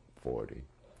 35 and 40.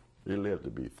 He lived to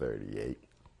be 38.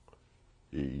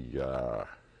 He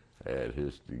had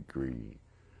his degree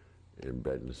in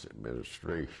business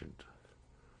administration.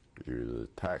 He was a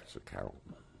tax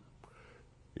accountant.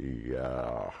 He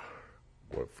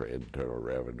worked for Internal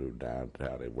Revenue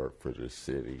downtown. He worked for the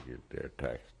city in their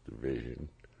tax division.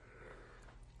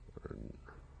 And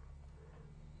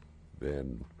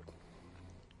then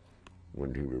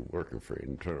when he was working for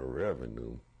Internal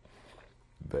Revenue,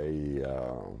 they,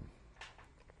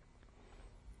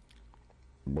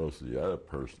 most of the other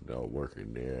personnel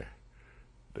working there,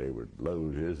 they would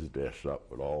load his desk up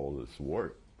with all this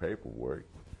work, paperwork,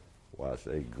 whilst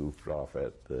they goofed off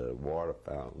at the water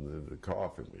fountain and the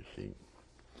coffee machine.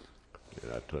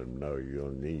 And I told him, no, you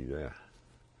don't need that.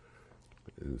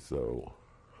 And so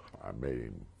I made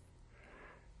him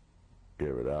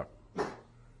give it up,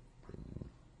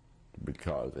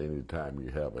 because anytime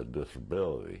you have a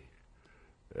disability,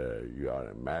 you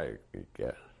automatically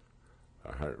get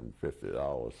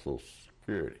 $150 Social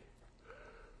Security.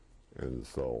 And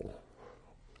so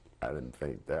I didn't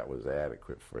think that was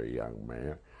adequate for a young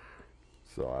man,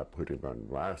 so I put him on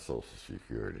my Social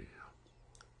Security.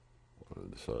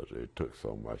 And so they took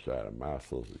so much out of my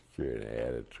Social Security and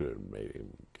added to it and made him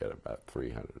get about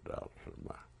 $300 a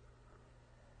month.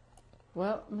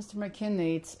 Well, Mr.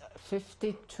 McKinney, it's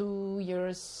 52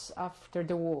 years after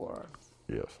the war.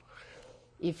 Yes.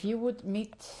 If you would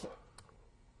meet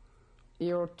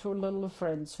your two little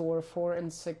friends who are 4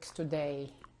 and 6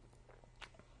 today,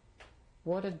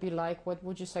 what would it be like? What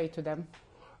would you say to them?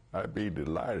 I'd be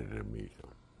delighted to meet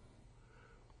them.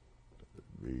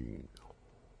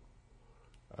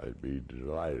 I'd be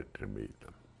delighted to meet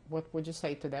them. What would you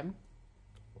say to them?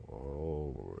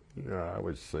 Oh, I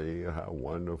would say how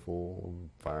wonderful,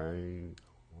 fine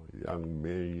young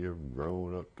men you've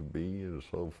grown up to be and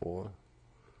so forth.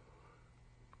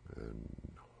 And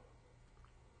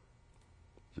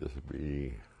just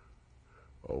be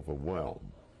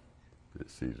overwhelmed to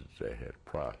see that they had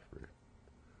prospered.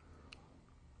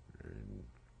 And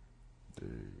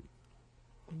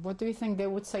what do you think they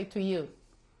would say to you?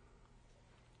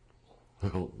 I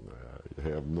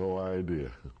have no idea.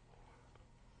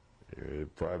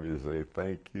 They'd probably say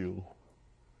thank you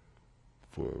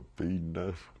for feeding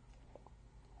us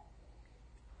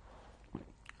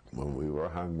when we were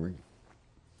hungry.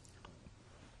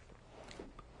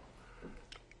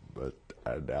 But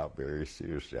I doubt very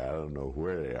seriously, I don't know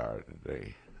where they are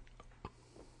today.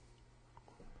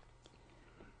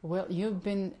 Well, you've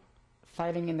been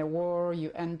fighting in the war.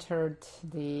 You entered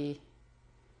the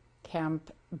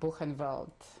camp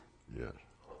Buchenwald. Yes.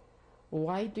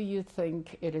 Why do you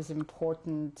think it is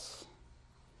important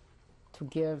to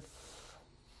give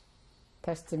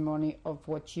testimony of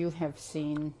what you have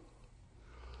seen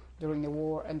during the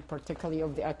war, and particularly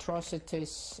of the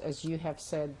atrocities, as you have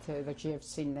said, that you have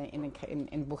seen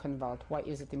in Buchenwald? Why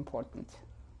is it important?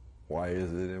 Why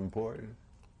is it important?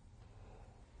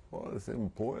 Well, it's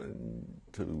important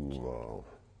to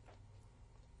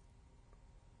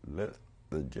let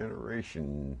the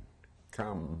generation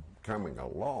coming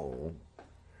along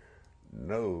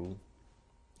know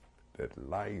that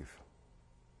life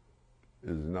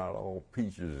is not all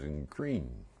peaches and cream.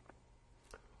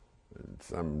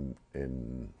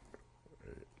 And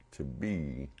to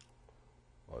be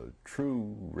a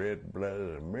true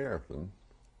red-blooded American,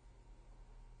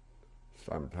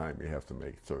 sometimes you have to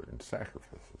make certain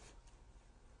sacrifices.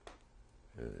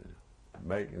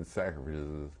 Making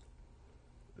sacrifices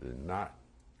is not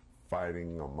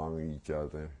fighting among each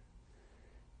other,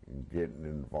 and getting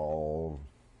involved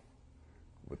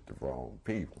with the wrong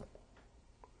people.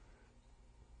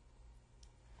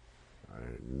 I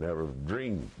never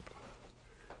dreamed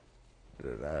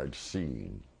that I'd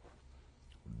seen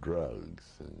drugs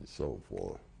and so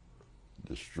forth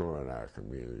destroying our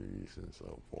communities and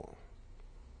so forth.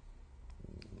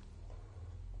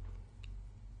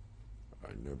 I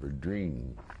never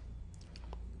dreamed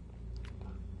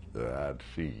that I'd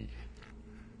see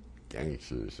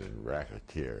gangsters and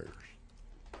racketeers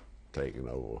taking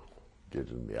over,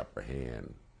 getting the upper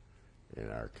hand in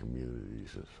our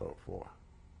communities and so forth.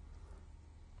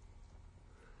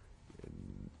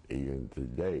 And even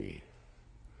today,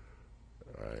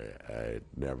 I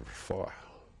never thought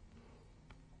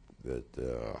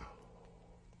that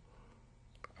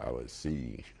I would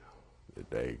see the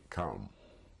day come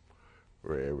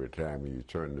where every time you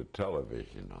turn the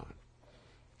television on,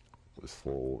 it was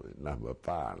full of nothing but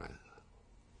violence.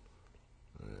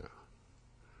 Yeah.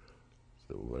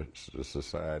 So what's the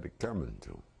society coming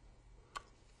to?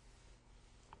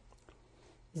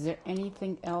 Is there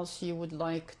anything else you would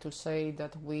like to say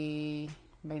that we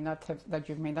may not have, that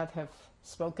you may not have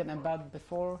spoken about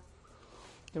before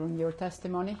during your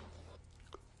testimony?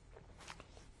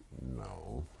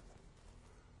 No.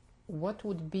 What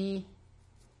would be,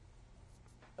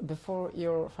 before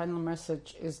your final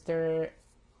message, is there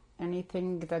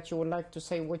anything that you would like to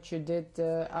say what you did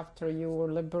after you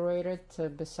were liberated,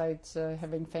 besides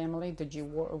having family? Did you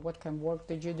what kind of work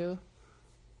did you do?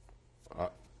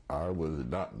 I was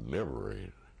not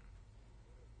liberated.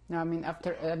 No, I mean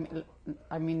after,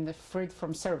 I mean freed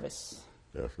from service.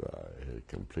 Yes, I had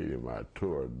completed my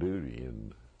tour of duty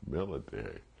in the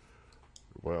military.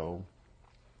 Well,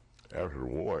 after the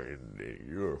war in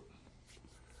Europe,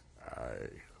 I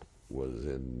was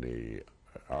in the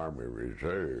Army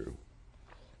Reserve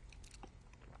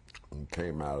and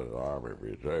came out of the Army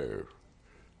Reserve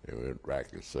and went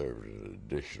back and served an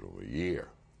additional year,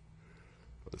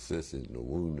 assisting the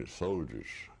wounded soldiers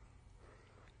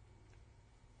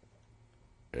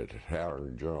at the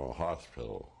Howard General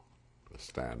Hospital of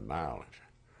Staten Island,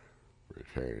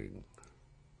 returning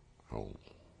home.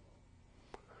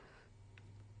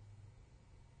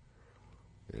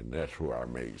 And that's where I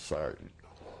made sergeant.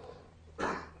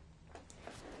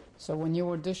 So when you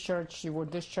were discharged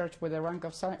with the rank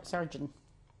of sergeant?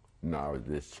 No, I was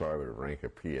discharged with the rank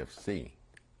of PFC.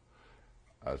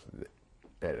 I was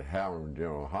at Howard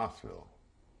General Hospital,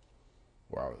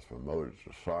 where I was promoted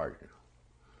to sergeant.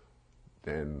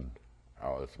 Then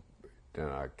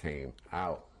I came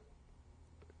out,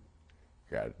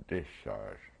 got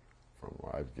discharged from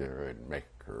where I was getting ready to make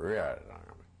a career out of the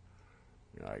Army.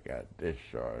 You know, I got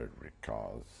discharged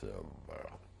because of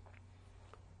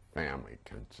family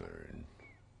concern.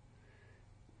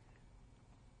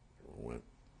 Went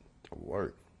to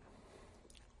work.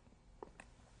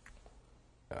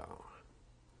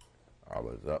 I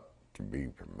was up to be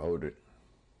promoted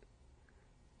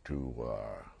to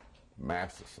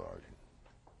Master Sergeant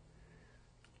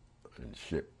and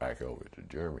shipped back over to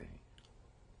Germany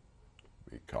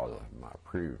because of my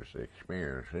previous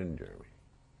experience in Germany.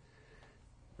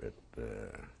 But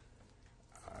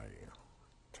I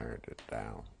turned it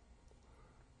down.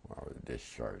 When I was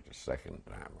discharged the second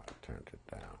time, I turned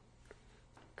it down.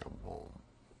 Come home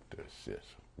to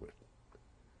assist with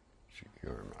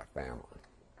securing my family.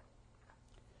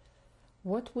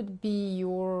 What would be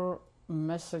your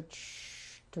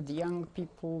message to the young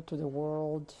people, to the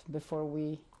world, before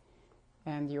we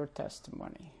end your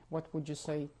testimony? What would you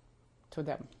say to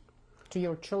them, to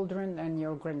your children and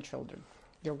your grandchildren,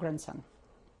 your grandson?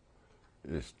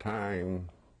 It's time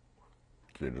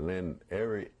to lend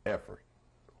every effort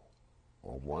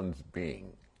on one's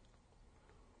being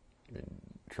in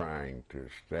trying to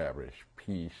establish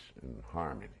peace and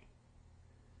harmony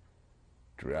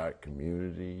throughout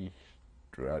communities,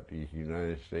 throughout the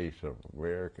United States of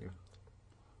America,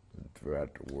 and throughout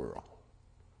the world,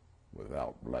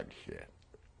 without bloodshed.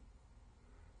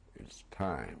 It's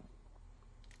time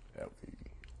that we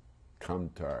come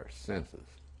to our senses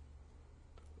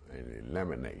and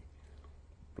eliminate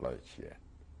bloodshed.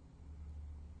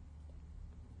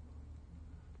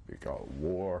 Because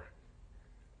war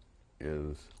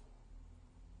is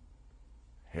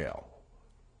hell.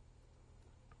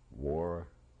 War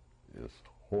is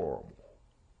horrible.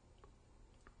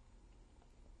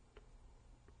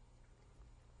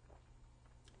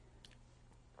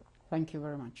 Thank you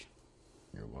very much.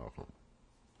 You're welcome.